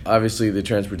working, obviously the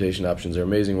transportation options are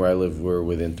amazing. Where I live, we're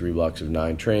within 3 blocks of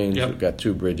 9 trains. Yep. We've got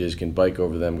 2 bridges, can bike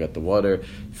over them, got the water,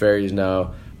 ferries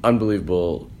now.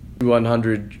 Unbelievable.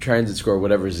 100 transit score,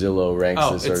 whatever Zillow ranks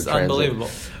this sort of transit. It's unbelievable.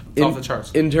 It's off the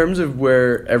charts. In terms of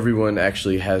where everyone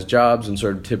actually has jobs and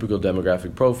sort of typical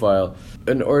demographic profile,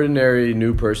 an ordinary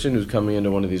new person who's coming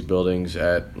into one of these buildings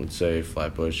at, let's say,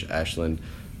 Flatbush, Ashland,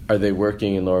 are they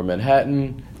working in Lower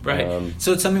Manhattan? Right.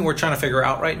 So it's something we're trying to figure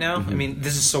out right now. I mean,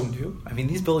 this is so new. I mean,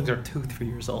 these buildings are 2-3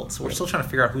 years old, so we're still trying to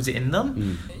figure out who's in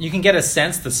them. You can get a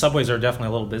sense the subways are definitely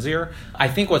a little busier. I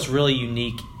think what's really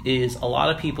unique is a lot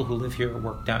of people who live here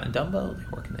work down in Dumbo, they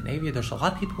work in the Navy. There's a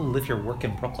lot of people who live here work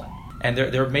in Brooklyn, and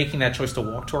they're making that choice to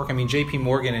walk to work. I mean, J.P.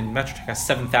 Morgan and Metrotech has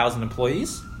 7,000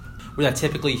 employees, where that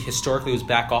typically historically was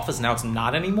back office. Now it's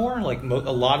not anymore. Like a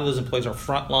lot of those employees are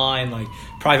frontline, like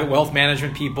private wealth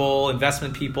management people,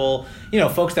 investment people,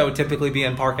 folks that would typically be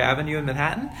on Park Avenue in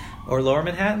Manhattan or Lower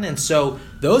Manhattan. And so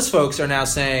those folks are now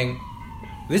saying,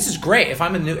 this is great. If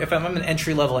I'm an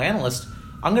entry level analyst,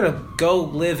 I'm going to go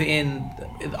live in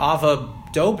Ava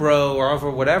Dobro or Ava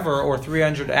whatever, or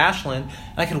 300 Ashland,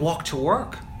 and I can walk to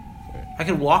work.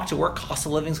 Cost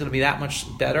of living is going to be that much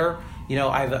better.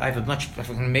 I have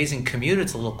an amazing commute.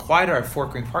 It's a little quieter. I have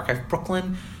Fort Greene Park. I have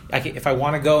Brooklyn. If I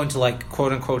want to go into like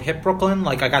quote unquote hip Brooklyn,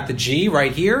 like I got the G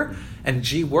right here, and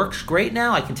G works great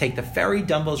now. I can take the ferry.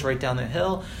 Dumbo's right down the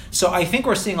hill. So I think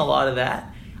we're seeing a lot of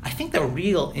that. I think the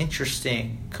real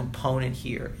interesting component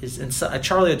here is, and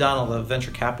Charlie O'Donnell, the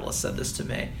venture capitalist, said this to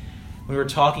me. We were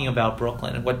talking about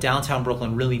Brooklyn and what downtown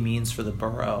Brooklyn really means for the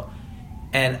borough.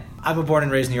 And I'm born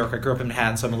and raised in New York. I grew up in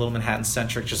Manhattan, so I'm a little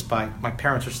Manhattan-centric just by my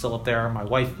parents are still up there. My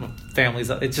wife,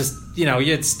 family's up. It's just,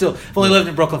 it's still, I've only lived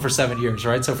in Brooklyn for 7 years,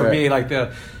 right? So for me,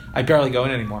 I barely go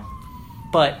in anymore.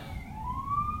 But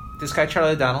this guy,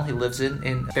 Charlie O'Donnell, he lives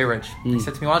in Bay Ridge. He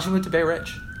said to me, why don't you move to Bay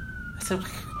Ridge? I said,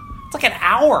 it's like an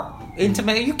hour into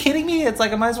Are you kidding me? It's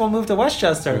like I might as well move to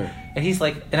Westchester. Right. And he's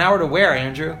like, an hour to where,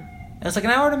 Andrew? And it's like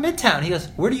an hour to Midtown. He goes,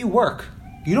 where do you work?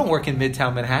 You don't work in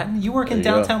Midtown Manhattan. You work in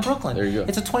downtown Brooklyn. There you go.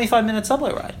 It's a 25-minute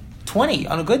subway ride. 20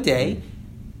 on a good day.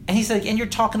 And he's like, and you're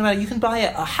talking about you can buy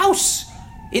a house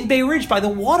in Bay Ridge by the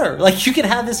water. Like, you can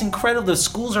have this incredible, the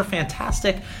schools are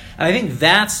fantastic. And I think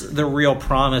that's the real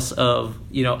promise of,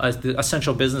 a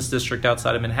central business district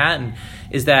outside of Manhattan,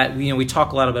 is that, we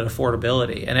talk a lot about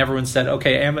affordability. And everyone said,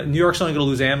 okay, New York's only going to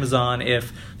lose Amazon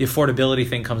if the affordability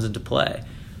thing comes into play.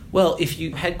 Well, if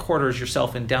you headquarters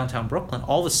yourself in downtown Brooklyn,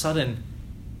 all of a sudden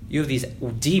you have these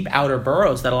deep outer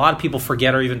boroughs that a lot of people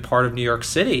forget are even part of New York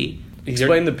City.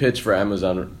 Explain the pitch for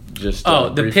Amazon. Just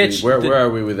the briefly. pitch. Where are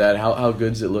we with that? How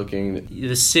good's it looking?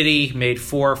 The city made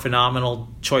 4 phenomenal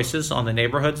choices on the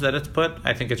neighborhoods that it's put.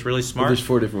 I think it's really smart. Well, there's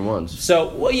 4 different ones.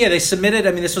 So, they submitted.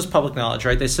 This was public knowledge,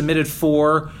 right? They submitted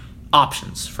 4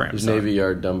 options for Amazon. There's Navy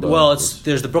Yard, Dumbo. Well,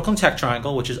 there's the Brooklyn Tech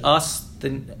Triangle, which is us, the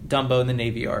Dumbo, and the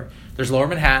Navy Yard. There's Lower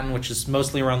Manhattan, which is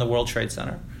mostly around the World Trade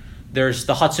Center. There's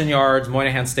the Hudson Yards,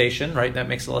 Moynihan Station, right? That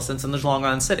makes a lot of sense. And there's Long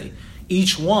Island City.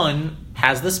 Each one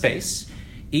has the space.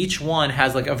 Each one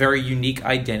has like a very unique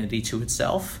identity to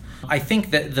itself. I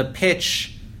think that the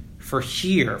pitch for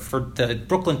the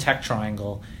Brooklyn Tech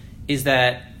Triangle, is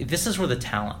that this is where the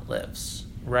talent lives,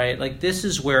 right? Like, this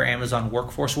is where Amazon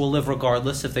workforce will live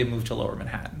regardless if they move to Lower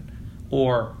Manhattan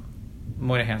or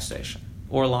Moynihan Station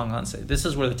or Long Island City. This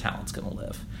is where the talent's going to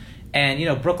live.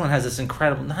 And, Brooklyn has this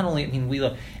incredible, we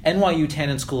love NYU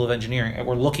Tannen School of Engineering, and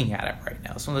we're looking at it right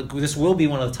now. So this will be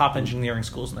one of the top engineering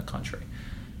schools in the country.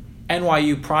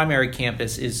 NYU primary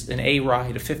campus is an A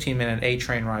 15-minute A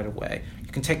train ride away.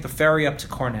 You can take the ferry up to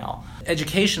Cornell.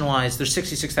 Education-wise, there's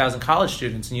 66,000 college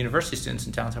students and university students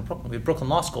in downtown Brooklyn. We have Brooklyn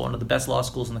Law School, one of the best law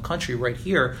schools in the country right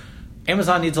here.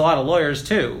 Amazon needs a lot of lawyers,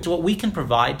 too. So what we can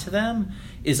provide to them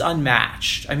is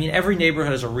unmatched. Every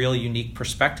neighborhood has a really unique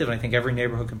perspective, and I think every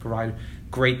neighborhood can provide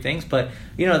great things. But,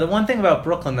 the one thing about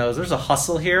Brooklyn, though, is there's a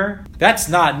hustle here. That's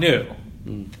not new.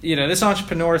 This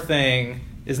entrepreneur thing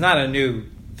is not a new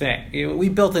thing. We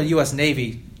built a U.S.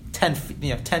 Navy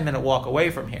 10-minute walk away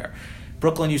from here.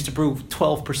 Brooklyn used to brew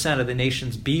 12% of the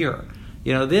nation's beer.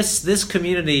 This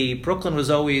community, Brooklyn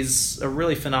was always a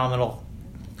really phenomenal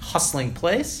hustling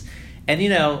place. And,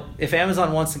 if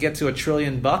Amazon wants to get to $1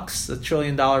 trillion, $1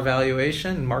 trillion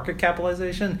valuation, market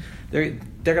capitalization, they're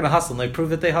going to hustle. And they prove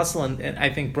that they hustle. And I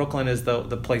think Brooklyn is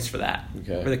the place for that,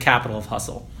 or the capital of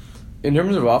hustle. In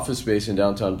terms of office space in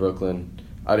downtown Brooklyn,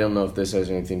 I don't know if this has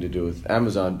anything to do with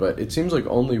Amazon, but it seems like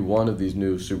only one of these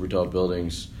new super tall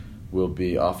buildings will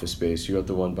be office space. You got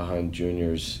the one behind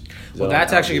Junior's. Well,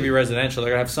 that's actually going to be residential.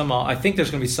 They're going to have some. I think there's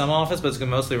going to be some office, but it's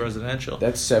going to be mostly residential.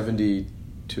 That's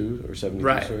 72 or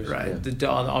 73 stories? Right.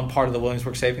 On part of the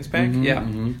Williamsburg Savings Bank.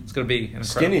 It's going to be an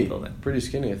incredible building. Pretty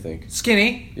skinny, I think.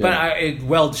 Skinny, but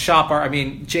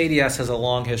JDS has a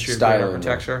long history of great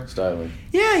architecture. Styling.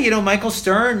 Yeah, Michael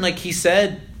Stern, like he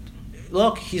said,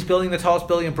 look, he's building the tallest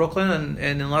building in Brooklyn,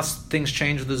 and unless things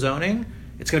change with the zoning,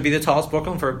 it's going to be the tallest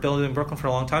building in Brooklyn for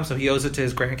a long time. So he owes it to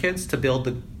his grandkids to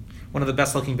build one of the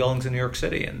best looking buildings in New York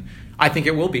City, and I think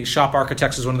it will be. Shop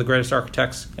Architects is one of the greatest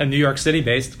architects in New York City,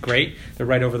 based. Great, they're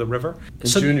right over the river. And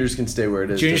Juniors can stay where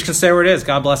it is. Juniors can stay where it is.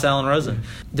 God bless Alan Rosen.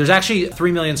 There's actually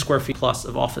 3 million square feet plus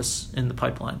of office in the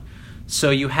pipeline. So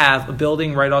you have a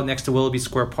building right out next to Willoughby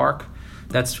Square Park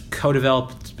that's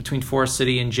co-developed between Forest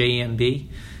City and JEMB.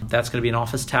 That's going to be an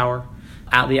office tower.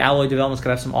 The Alloy Development's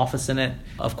going to have some office in it.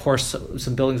 Of course,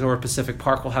 some buildings over at Pacific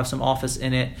Park will have some office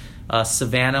in it.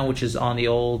 Savannah, which is on the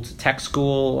old tech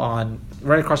school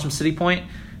right across from City Point,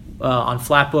 on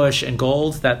Flatbush and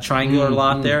Gold, that triangular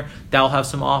lot there, that'll have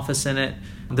some office in it.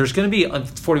 There's going to be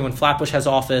 41 Flatbush has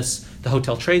office. The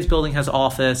Hotel Trades building has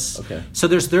office. Okay. So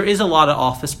there is a lot of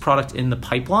office product in the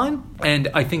pipeline, and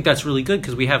I think that's really good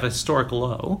because we have a historic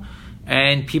low.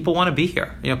 And people want to be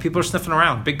here. People are sniffing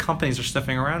around. Big companies are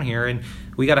sniffing around here, and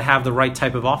we got to have the right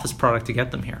type of office product to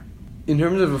get them here. In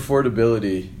terms of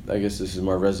affordability, I guess this is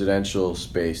more residential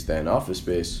space than office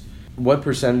space. What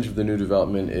percentage of the new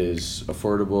development is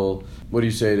affordable? What do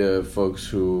you say to folks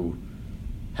who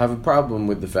have a problem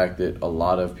with the fact that a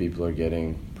lot of people are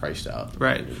getting priced out?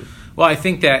 Right. Well, I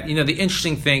think that, the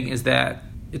interesting thing is that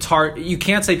it's hard. You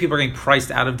can't say people are getting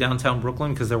priced out of downtown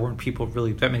Brooklyn because there weren't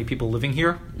that many people living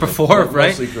here before, right?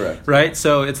 Mostly correct. Right.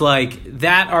 So it's like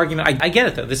that argument. I get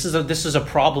it though. This is a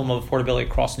problem of affordability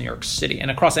across New York City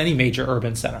and across any major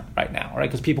urban center right now, right?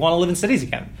 Because people want to live in cities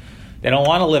again. They don't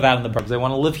want to live out in the burbs. They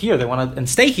want to live here. They want to and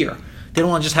stay here. They don't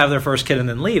want to just have their first kid and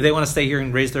then leave. They want to stay here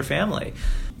and raise their family.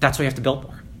 That's why you have to build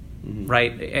more,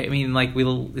 right? I mean,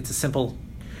 it's a simple.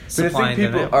 But I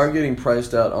think people are getting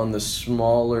priced out on the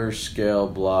smaller scale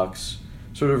blocks,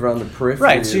 sort of around the periphery.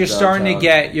 Right, so you're starting to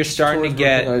get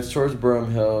towards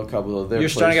Burnham Hill, a couple of their. You're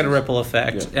starting to get a ripple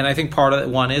effect, and I think part of it,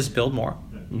 one is build more,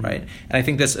 right? And I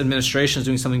think this administration is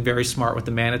doing something very smart with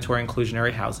the mandatory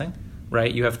inclusionary housing,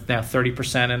 right? You have now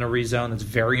 30% in a rezone. That's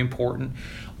very important.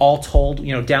 All told,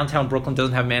 downtown Brooklyn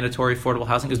doesn't have mandatory affordable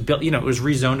housing. It was built, it was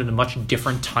rezoned in a much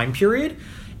different time period.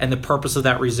 And the purpose of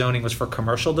that rezoning was for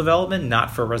commercial development,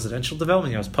 not for residential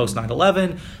development. It was post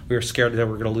 9/11. We were scared that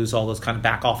we were going to lose all those kind of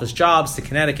back office jobs to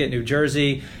Connecticut, New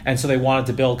Jersey. And so they wanted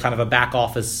to build kind of a back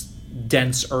office,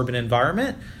 dense urban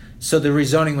environment. So the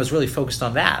rezoning was really focused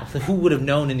on that. Who would have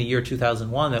known in the year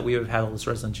 2001 that we would have had all this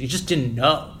residential? You just didn't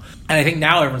know. And I think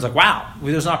now everyone's like, wow,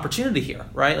 there's an opportunity here,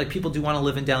 right? Like people do want to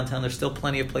live in downtown. There's still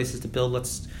plenty of places to build.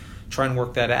 Let's try and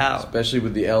work that out. Especially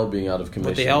with the L being out of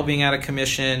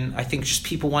commission. I think just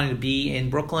people wanting to be in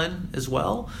Brooklyn as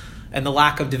well. And the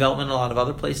lack of development in a lot of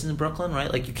other places in Brooklyn,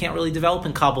 right? Like you can't really develop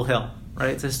in Cobble Hill,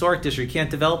 right? It's a historic district. You can't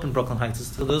develop in Brooklyn Heights.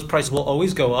 So those prices will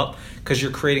always go up because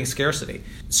you're creating scarcity.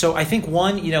 So I think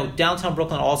downtown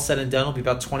Brooklyn, all said and done, will be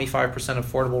about 25%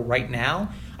 affordable right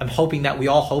now. I'm hoping that we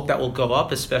all hope that will go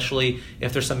up, especially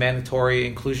if there's some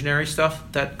mandatory inclusionary stuff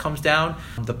that comes down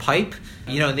the pipe.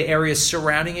 In the areas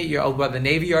surrounding it, you're by the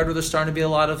Navy Yard where there's starting to be a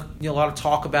lot of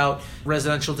talk about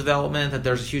residential development, that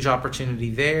there's a huge opportunity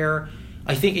there.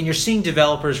 I think, and you're seeing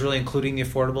developers really including the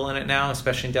affordable in it now,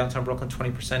 especially in downtown Brooklyn,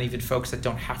 20%, even folks that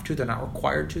don't have to, they're not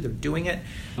required to, they're doing it.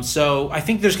 So I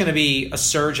think there's going to be a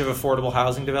surge of affordable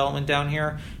housing development down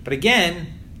here. But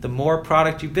again, the more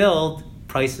product you build,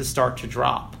 prices start to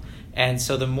drop. And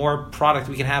so the more product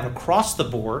we can have across the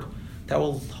board, that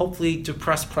will hopefully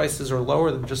depress prices or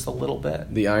lower them just a little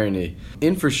bit. The irony.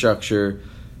 Infrastructure,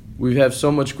 we have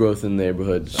so much growth in the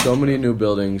neighborhood, so many new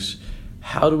buildings.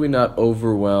 How do we not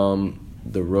overwhelm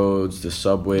the roads, the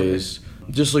subways?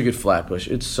 Just look at Flatbush.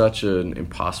 It's such an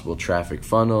impossible traffic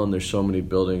funnel, and there's so many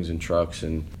buildings and trucks.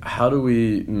 And how do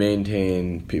we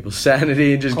maintain people's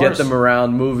sanity and just get them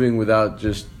around moving without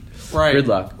just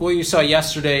gridlock? Well, you saw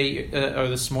yesterday,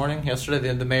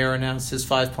 the mayor announced his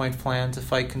 5-point plan to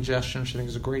fight congestion, which I think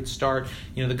is a great start.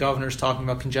 The governor's talking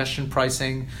about congestion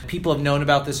pricing. People have known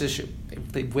about this issue.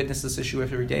 They've witnessed this issue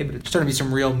every day, but it's starting to be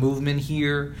some real movement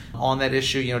here on that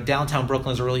issue. Downtown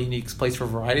Brooklyn is a really unique place for a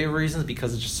variety of reasons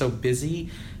because it's just so busy.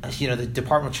 The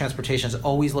Department of Transportation has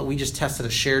always we just tested a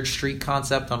shared street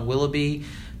concept on Willoughby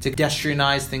to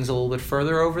pedestrianize things a little bit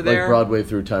further over there. Like Broadway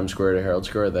through Times Square to Herald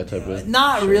Square, that type of...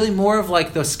 Not really, more of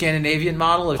like the Scandinavian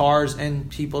model of cars and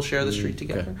people share the street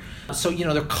together. Okay. So,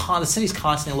 the city's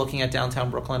constantly looking at downtown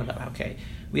Brooklyn about, okay,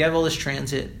 we have all this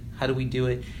transit, how do we do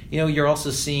it? You're also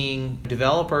seeing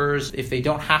developers, if they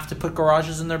don't have to put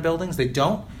garages in their buildings, they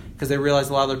don't, because they realize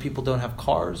a lot of other people don't have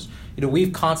cars.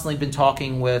 We've constantly been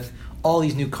talking with all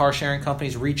these new car sharing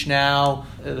companies, Reach Now,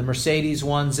 the Mercedes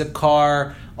one,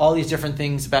 Zipcar, all these different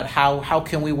things about how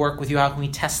can we work with you, how can we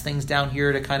test things down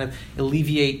here to kind of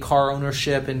alleviate car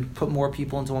ownership and put more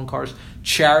people into one cars.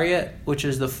 Chariot, which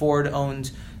is the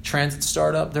Ford-owned transit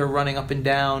startup, they're running up and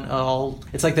down.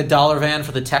 It's like the dollar van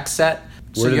for the tech set.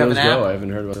 Where do those go? I haven't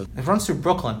heard about it. It runs through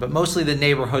Brooklyn, but mostly the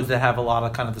neighborhoods that have a lot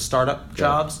of kind of the startup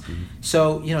jobs. Mm-hmm.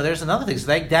 So, there's another thing.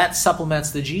 So that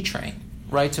supplements the G train,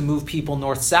 right, to move people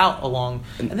north-south along.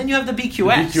 And then you have the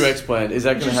BQX. The BQX plan. Is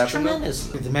that going to happen? Tremendous.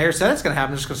 The mayor said it's going to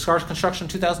happen. It's going to start construction in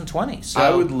 2020. So.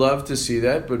 I would love to see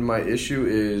that, but my issue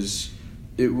is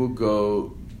it will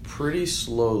go pretty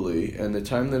slowly, and the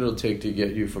time that it'll take to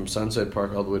get you from Sunset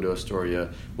Park all the way to Astoria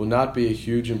will not be a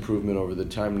huge improvement over the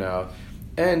time now.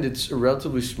 And it's a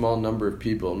relatively small number of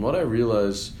people. And what I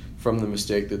realize from the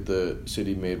mistake that the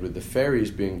city made with the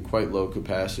ferries being quite low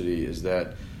capacity is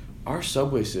that our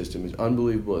subway system is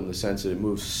unbelievable in the sense that it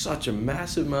moves such a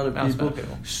massive amount of people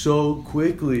so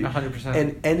quickly. 100%.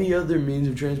 And any other means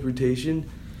of transportation,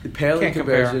 pale in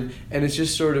comparison. And it's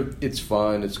just it's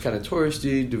fun. It's kind of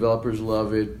touristy. Developers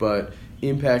love it. But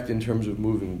impact in terms of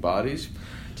moving bodies...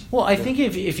 Well, I think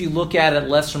if you look at it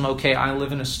less from, okay, I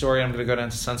live in Astoria, I'm going to go down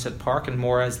to Sunset Park, and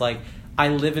more as like, I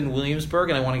live in Williamsburg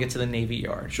and I want to get to the Navy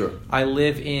Yard. Sure. I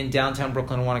live in downtown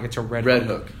Brooklyn and want to get to Red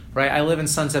Hook. Right. I live in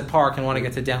Sunset Park and want to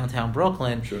get to downtown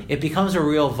Brooklyn. Sure. It becomes a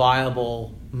real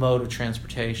viable mode of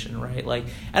transportation, right? Like,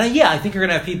 and yeah, I think you're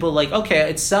gonna have people like, okay,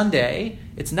 it's Sunday,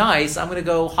 it's nice. I'm gonna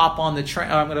go hop on the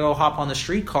train. I'm gonna go hop on the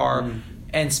streetcar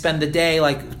and spend the day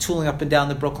like tooling up and down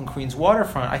the Brooklyn Queens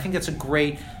waterfront. I think that's a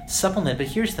great supplement. But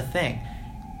here's the thing.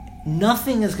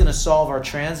 Nothing is going to solve our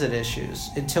transit issues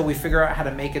until we figure out how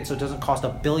to make it so it doesn't cost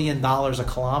 $1 billion a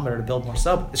kilometer to build more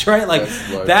subways, right? Like,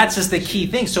 that's just the key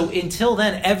thing. So until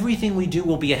then, everything we do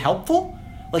will be helpful.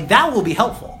 Like, that will be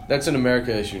helpful. That's an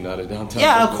America issue, not a downtown.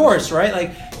 Yeah, of course, right?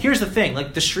 Like, here's the thing.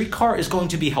 Like, the streetcar is going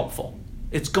to be helpful.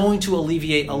 It's going to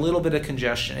alleviate a little bit of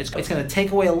congestion. It's going to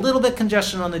take away a little bit of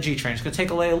congestion on the G train. It's going to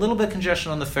take away a little bit of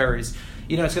congestion on the ferries.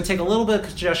 You know, it's going to take a little bit of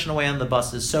congestion away on the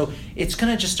buses. So it's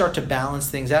going to just start to balance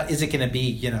things out. Is it going to be,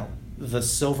 you know, the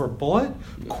silver bullet?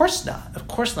 Of course not. Of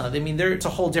course not. I mean, it's a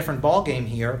whole different ballgame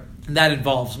here. And that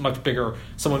involves someone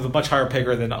with a much higher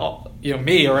pigger than, you know,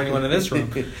 me or anyone in this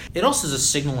room. It also is a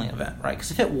signaling event, right?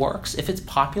 Because if it works, if it's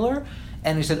popular,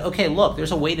 and we said, okay, look,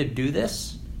 there's a way to do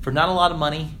this for not a lot of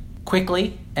money,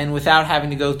 quickly, and without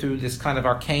having to go through this kind of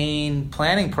arcane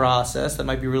planning process that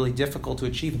might be really difficult to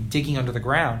achieve and digging under the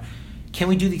ground. Can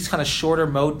we do these kind of shorter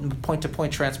mode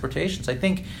point-to-point transportations? I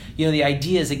think, you know, the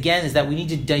idea is that we need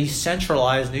to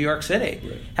decentralize New York City.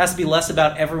 Right. It has to be less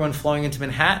about everyone flowing into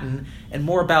Manhattan and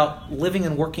more about living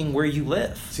and working where you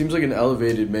live. Seems like an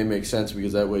elevated may make sense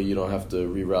because that way you don't have to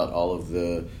reroute all of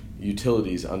the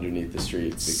utilities underneath the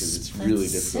streets because it's really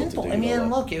difficult simple. to do. I mean,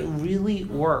 look, it really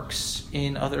works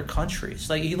in other countries.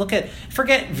 Like, you look at,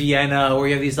 forget Vienna, where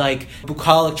you have these like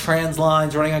bucolic trans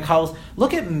lines running on cobbles.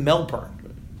 Look at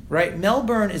Melbourne, right?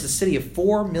 Melbourne is a city of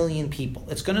 4 million people.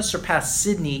 It's going to surpass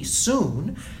Sydney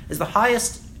soon as the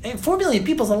highest. And 4 million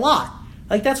people is a lot.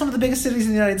 Like, that's one of the biggest cities in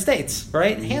the United States,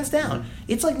 right? Hands down.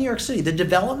 It's like New York City. The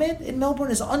development in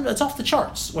Melbourne is it's off the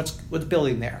charts. What's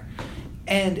building there?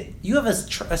 And you have a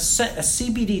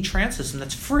CBD transit system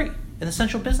that's free in the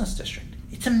Central Business District.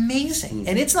 It's amazing.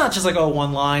 And it's not just like,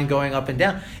 one line going up and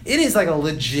down. It is like a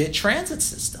legit transit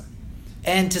system.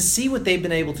 And to see what they've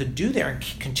been able to do there and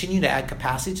continue to add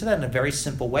capacity to that in a very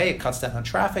simple way, it cuts down on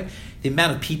traffic, the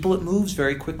amount of people it moves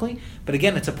very quickly. But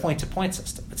again, it's a point-to-point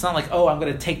system. It's not like, I'm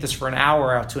going to take this for an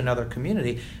hour out to another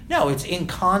community. No, it's in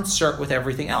concert with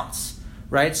everything else,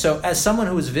 right? So as someone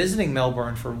who was visiting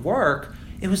Melbourne for work,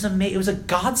 it was amazing. It was a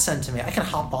godsend to me. I can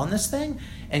hop on this thing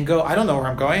and go, I don't know where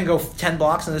I'm going, and go 10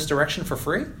 blocks in this direction for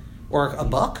free or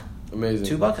 $1.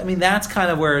 Amazing. $2. I mean, that's kind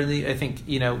of where I think,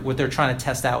 you know, what they're trying to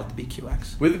test out with the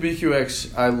BQX. With the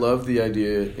BQX, I love the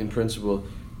idea in principle.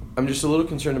 I'm just a little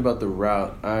concerned about the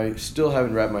route. I still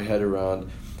haven't wrapped my head around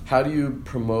how do you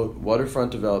promote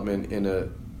waterfront development in a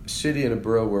city, in a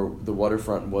borough where the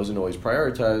waterfront wasn't always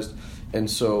prioritized. And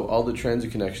so all the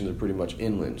transit connections are pretty much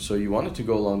inland. So you wanted to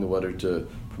go along the water to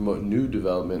promote new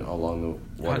development along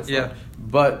the waterfront. Yeah.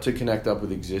 But to connect up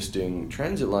with existing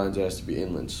transit lines, it has to be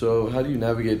inland. So how do you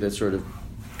navigate that sort of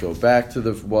go back to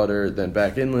the water, then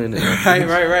back inland? And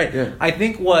Right. Yeah. I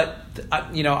think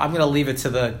I'm going to leave it to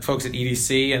the folks at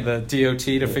EDC and the DOT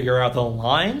to figure out the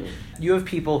line. You have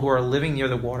people who are living near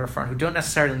the waterfront who don't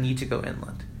necessarily need to go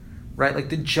inland. Right, like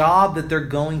the job that they're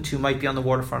going to might be on the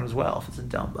waterfront as well. If it's in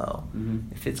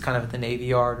Dumbo, if it's kind of at the Navy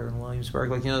Yard or in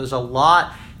Williamsburg, like, you know, there's a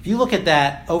lot. If you look at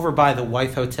that over by the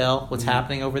Wythe Hotel, what's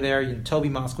happening over there? You know, Toby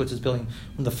Moskowitz is building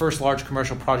the first large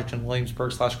commercial project in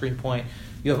Williamsburg / Greenpoint.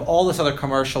 You have all this other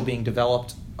commercial being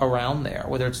developed around there,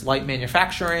 whether it's light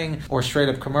manufacturing or straight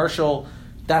up commercial.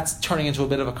 That's turning into a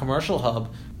bit of a commercial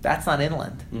hub. That's not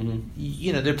inland.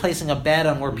 You know, they're placing a bet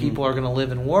on where people are going to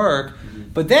live and work.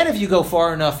 But then if you go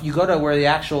far enough, you go to where the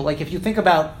actual, like if you think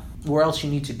about where else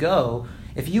you need to go,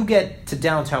 if you get to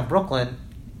downtown Brooklyn,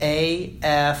 A,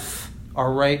 F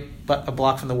are right but a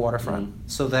block from the waterfront.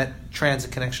 So that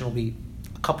transit connection will be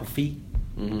a couple feet,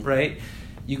 right?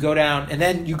 You go down, and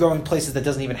then you go in places that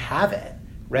doesn't even have it.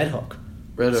 Red Hook.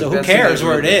 So who cares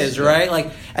where it is, right?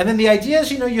 Like, and then the idea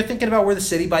is, you know, you're thinking about where the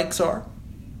city bikes are.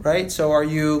 Right? So are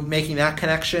you making that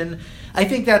connection? I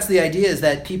think that's the idea, is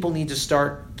that people need to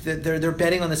start, they're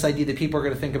betting on this idea that people are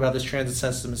going to think about this transit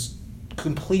system as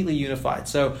completely unified.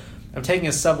 So I'm taking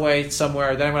a subway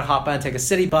somewhere, then I'm going to hop on and take a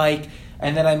city bike,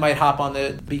 and then I might hop on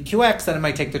the BQX, then I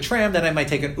might take the tram, then I might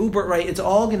take an Uber, right? It's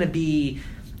all going to be,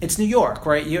 it's New York,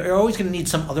 right? You're always going to need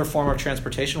some other form of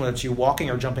transportation, whether it's you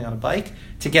walking or jumping on a bike,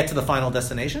 to get to the final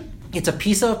destination. It's a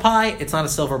piece of a pie. It's not a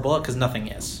silver bullet, because nothing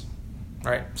is.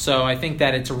 Right, so I think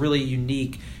that it's a really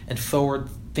unique and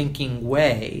forward-thinking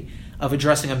way of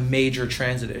addressing a major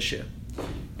transit issue.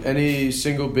 Any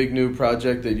single big new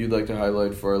project that you'd like to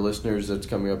highlight for our listeners that's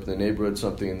coming up in the neighborhood,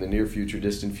 something in the near future,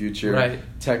 distant future, Right.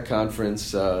 tech conference,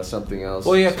 something else?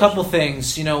 Well, yeah, a couple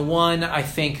things. One, I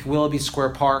think Willoughby Square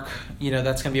Park,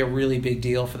 that's going to be a really big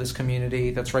deal for this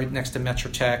community. That's right next to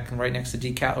Metro Tech and right next to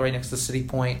DeKalb, right next to City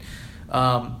Point.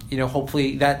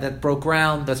 Hopefully that broke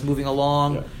ground, that's moving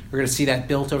along. Yeah. We're going to see that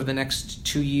built over the next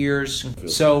 2 years.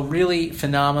 So really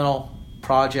phenomenal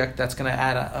project that's going to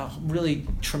add a really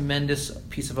tremendous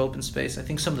piece of open space. I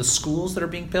think some of the schools that are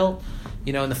being built,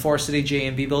 in the Forest City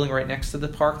J&B building right next to the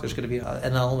park, there's going to be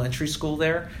an elementary school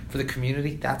there for the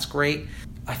community. That's great.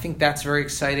 I think that's very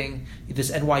exciting.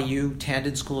 This NYU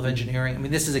Tandon School of Engineering.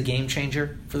 This is a game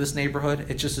changer for this neighborhood.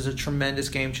 It just is a tremendous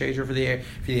game changer for the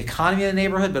economy of the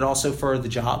neighborhood, but also for the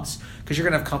jobs, because you're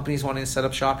going to have companies wanting to set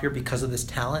up shop here because of this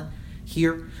talent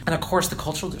here. And of course the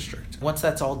cultural district. Once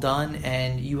that's all done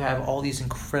and you have all these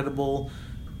incredible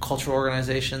cultural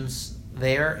organizations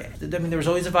there, there was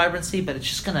always a vibrancy, but it's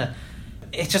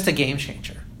just a game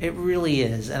changer. It really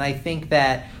is. And I think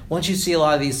that once you see a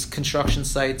lot of these construction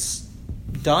sites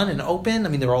done and open,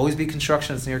 there will always be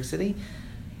construction in New York City.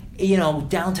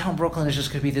 Downtown Brooklyn is just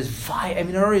going to be this vibe.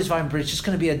 It already is vibrant, but it's just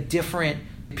going to be a different.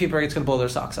 People are going to blow their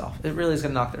socks off. It really is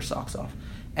going to knock their socks off.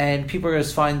 And people are going to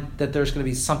find that there's going to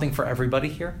be something for everybody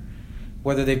here,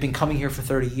 whether they've been coming here for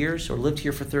 30 years or lived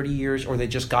here for 30 years or they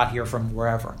just got here from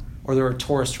wherever or they're a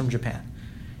tourist from Japan.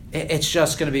 It's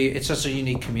just a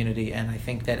unique community, and I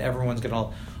think that everyone's going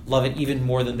to love it even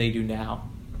more than they do now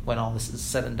when all this is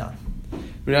said and done.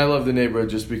 I love the neighborhood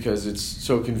just because it's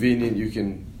so convenient. You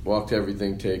can walk to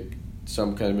everything, take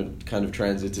some kind of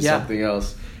transit to something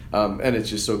else, and it's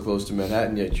just so close to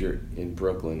Manhattan. Yet you're in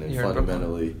Brooklyn, and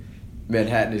fundamentally,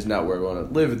 Manhattan is not where I want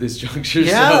to live at this juncture.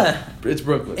 Yeah, so it's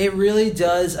Brooklyn. It really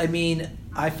does.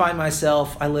 I find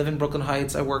myself. I live in Brooklyn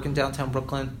Heights. I work in downtown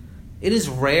Brooklyn. It is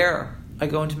rare I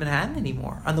go into Manhattan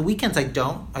anymore. On the weekends, I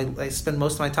don't. I spend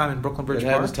most of my time in Brooklyn Bridge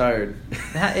Park. Manhattan's tired.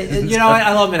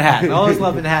 I love Manhattan. I always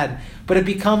love Manhattan. But it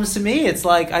becomes, to me, it's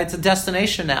a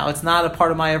destination now. It's not a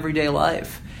part of my everyday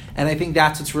life. And I think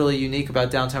that's what's really unique about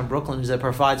downtown Brooklyn, is that it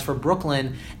provides for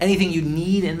Brooklyn anything you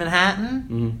need in Manhattan.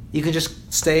 Mm-hmm. You can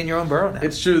just stay in your own borough now.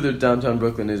 It's true that downtown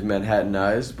Brooklyn is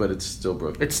Manhattanized, but it's still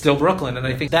Brooklyn. It's still Brooklyn, and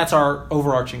I think that's our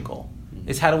overarching goal,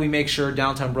 is how do we make sure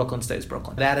downtown Brooklyn stays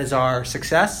Brooklyn. That is our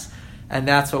success. And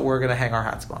that's what we're going to hang our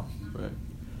hats on. Right.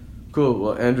 Cool.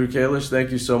 Well, Andrew Kalish, thank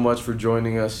you so much for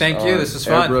joining us. Thank you. This was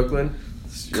fun. Brooklyn.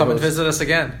 Come and visit us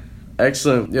again.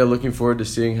 Excellent. Yeah, looking forward to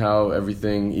seeing how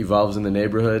everything evolves in the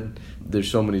neighborhood.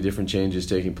 There's so many different changes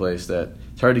taking place that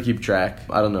it's hard to keep track.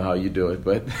 I don't know how you do it,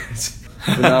 but it's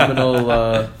a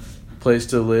phenomenal place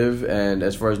to live. And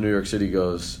as far as New York City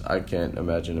goes, I can't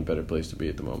imagine a better place to be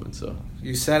at the moment. So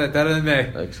you said it better than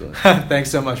me. Excellent.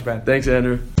 Thanks so much, Ben. Thanks,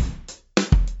 Andrew.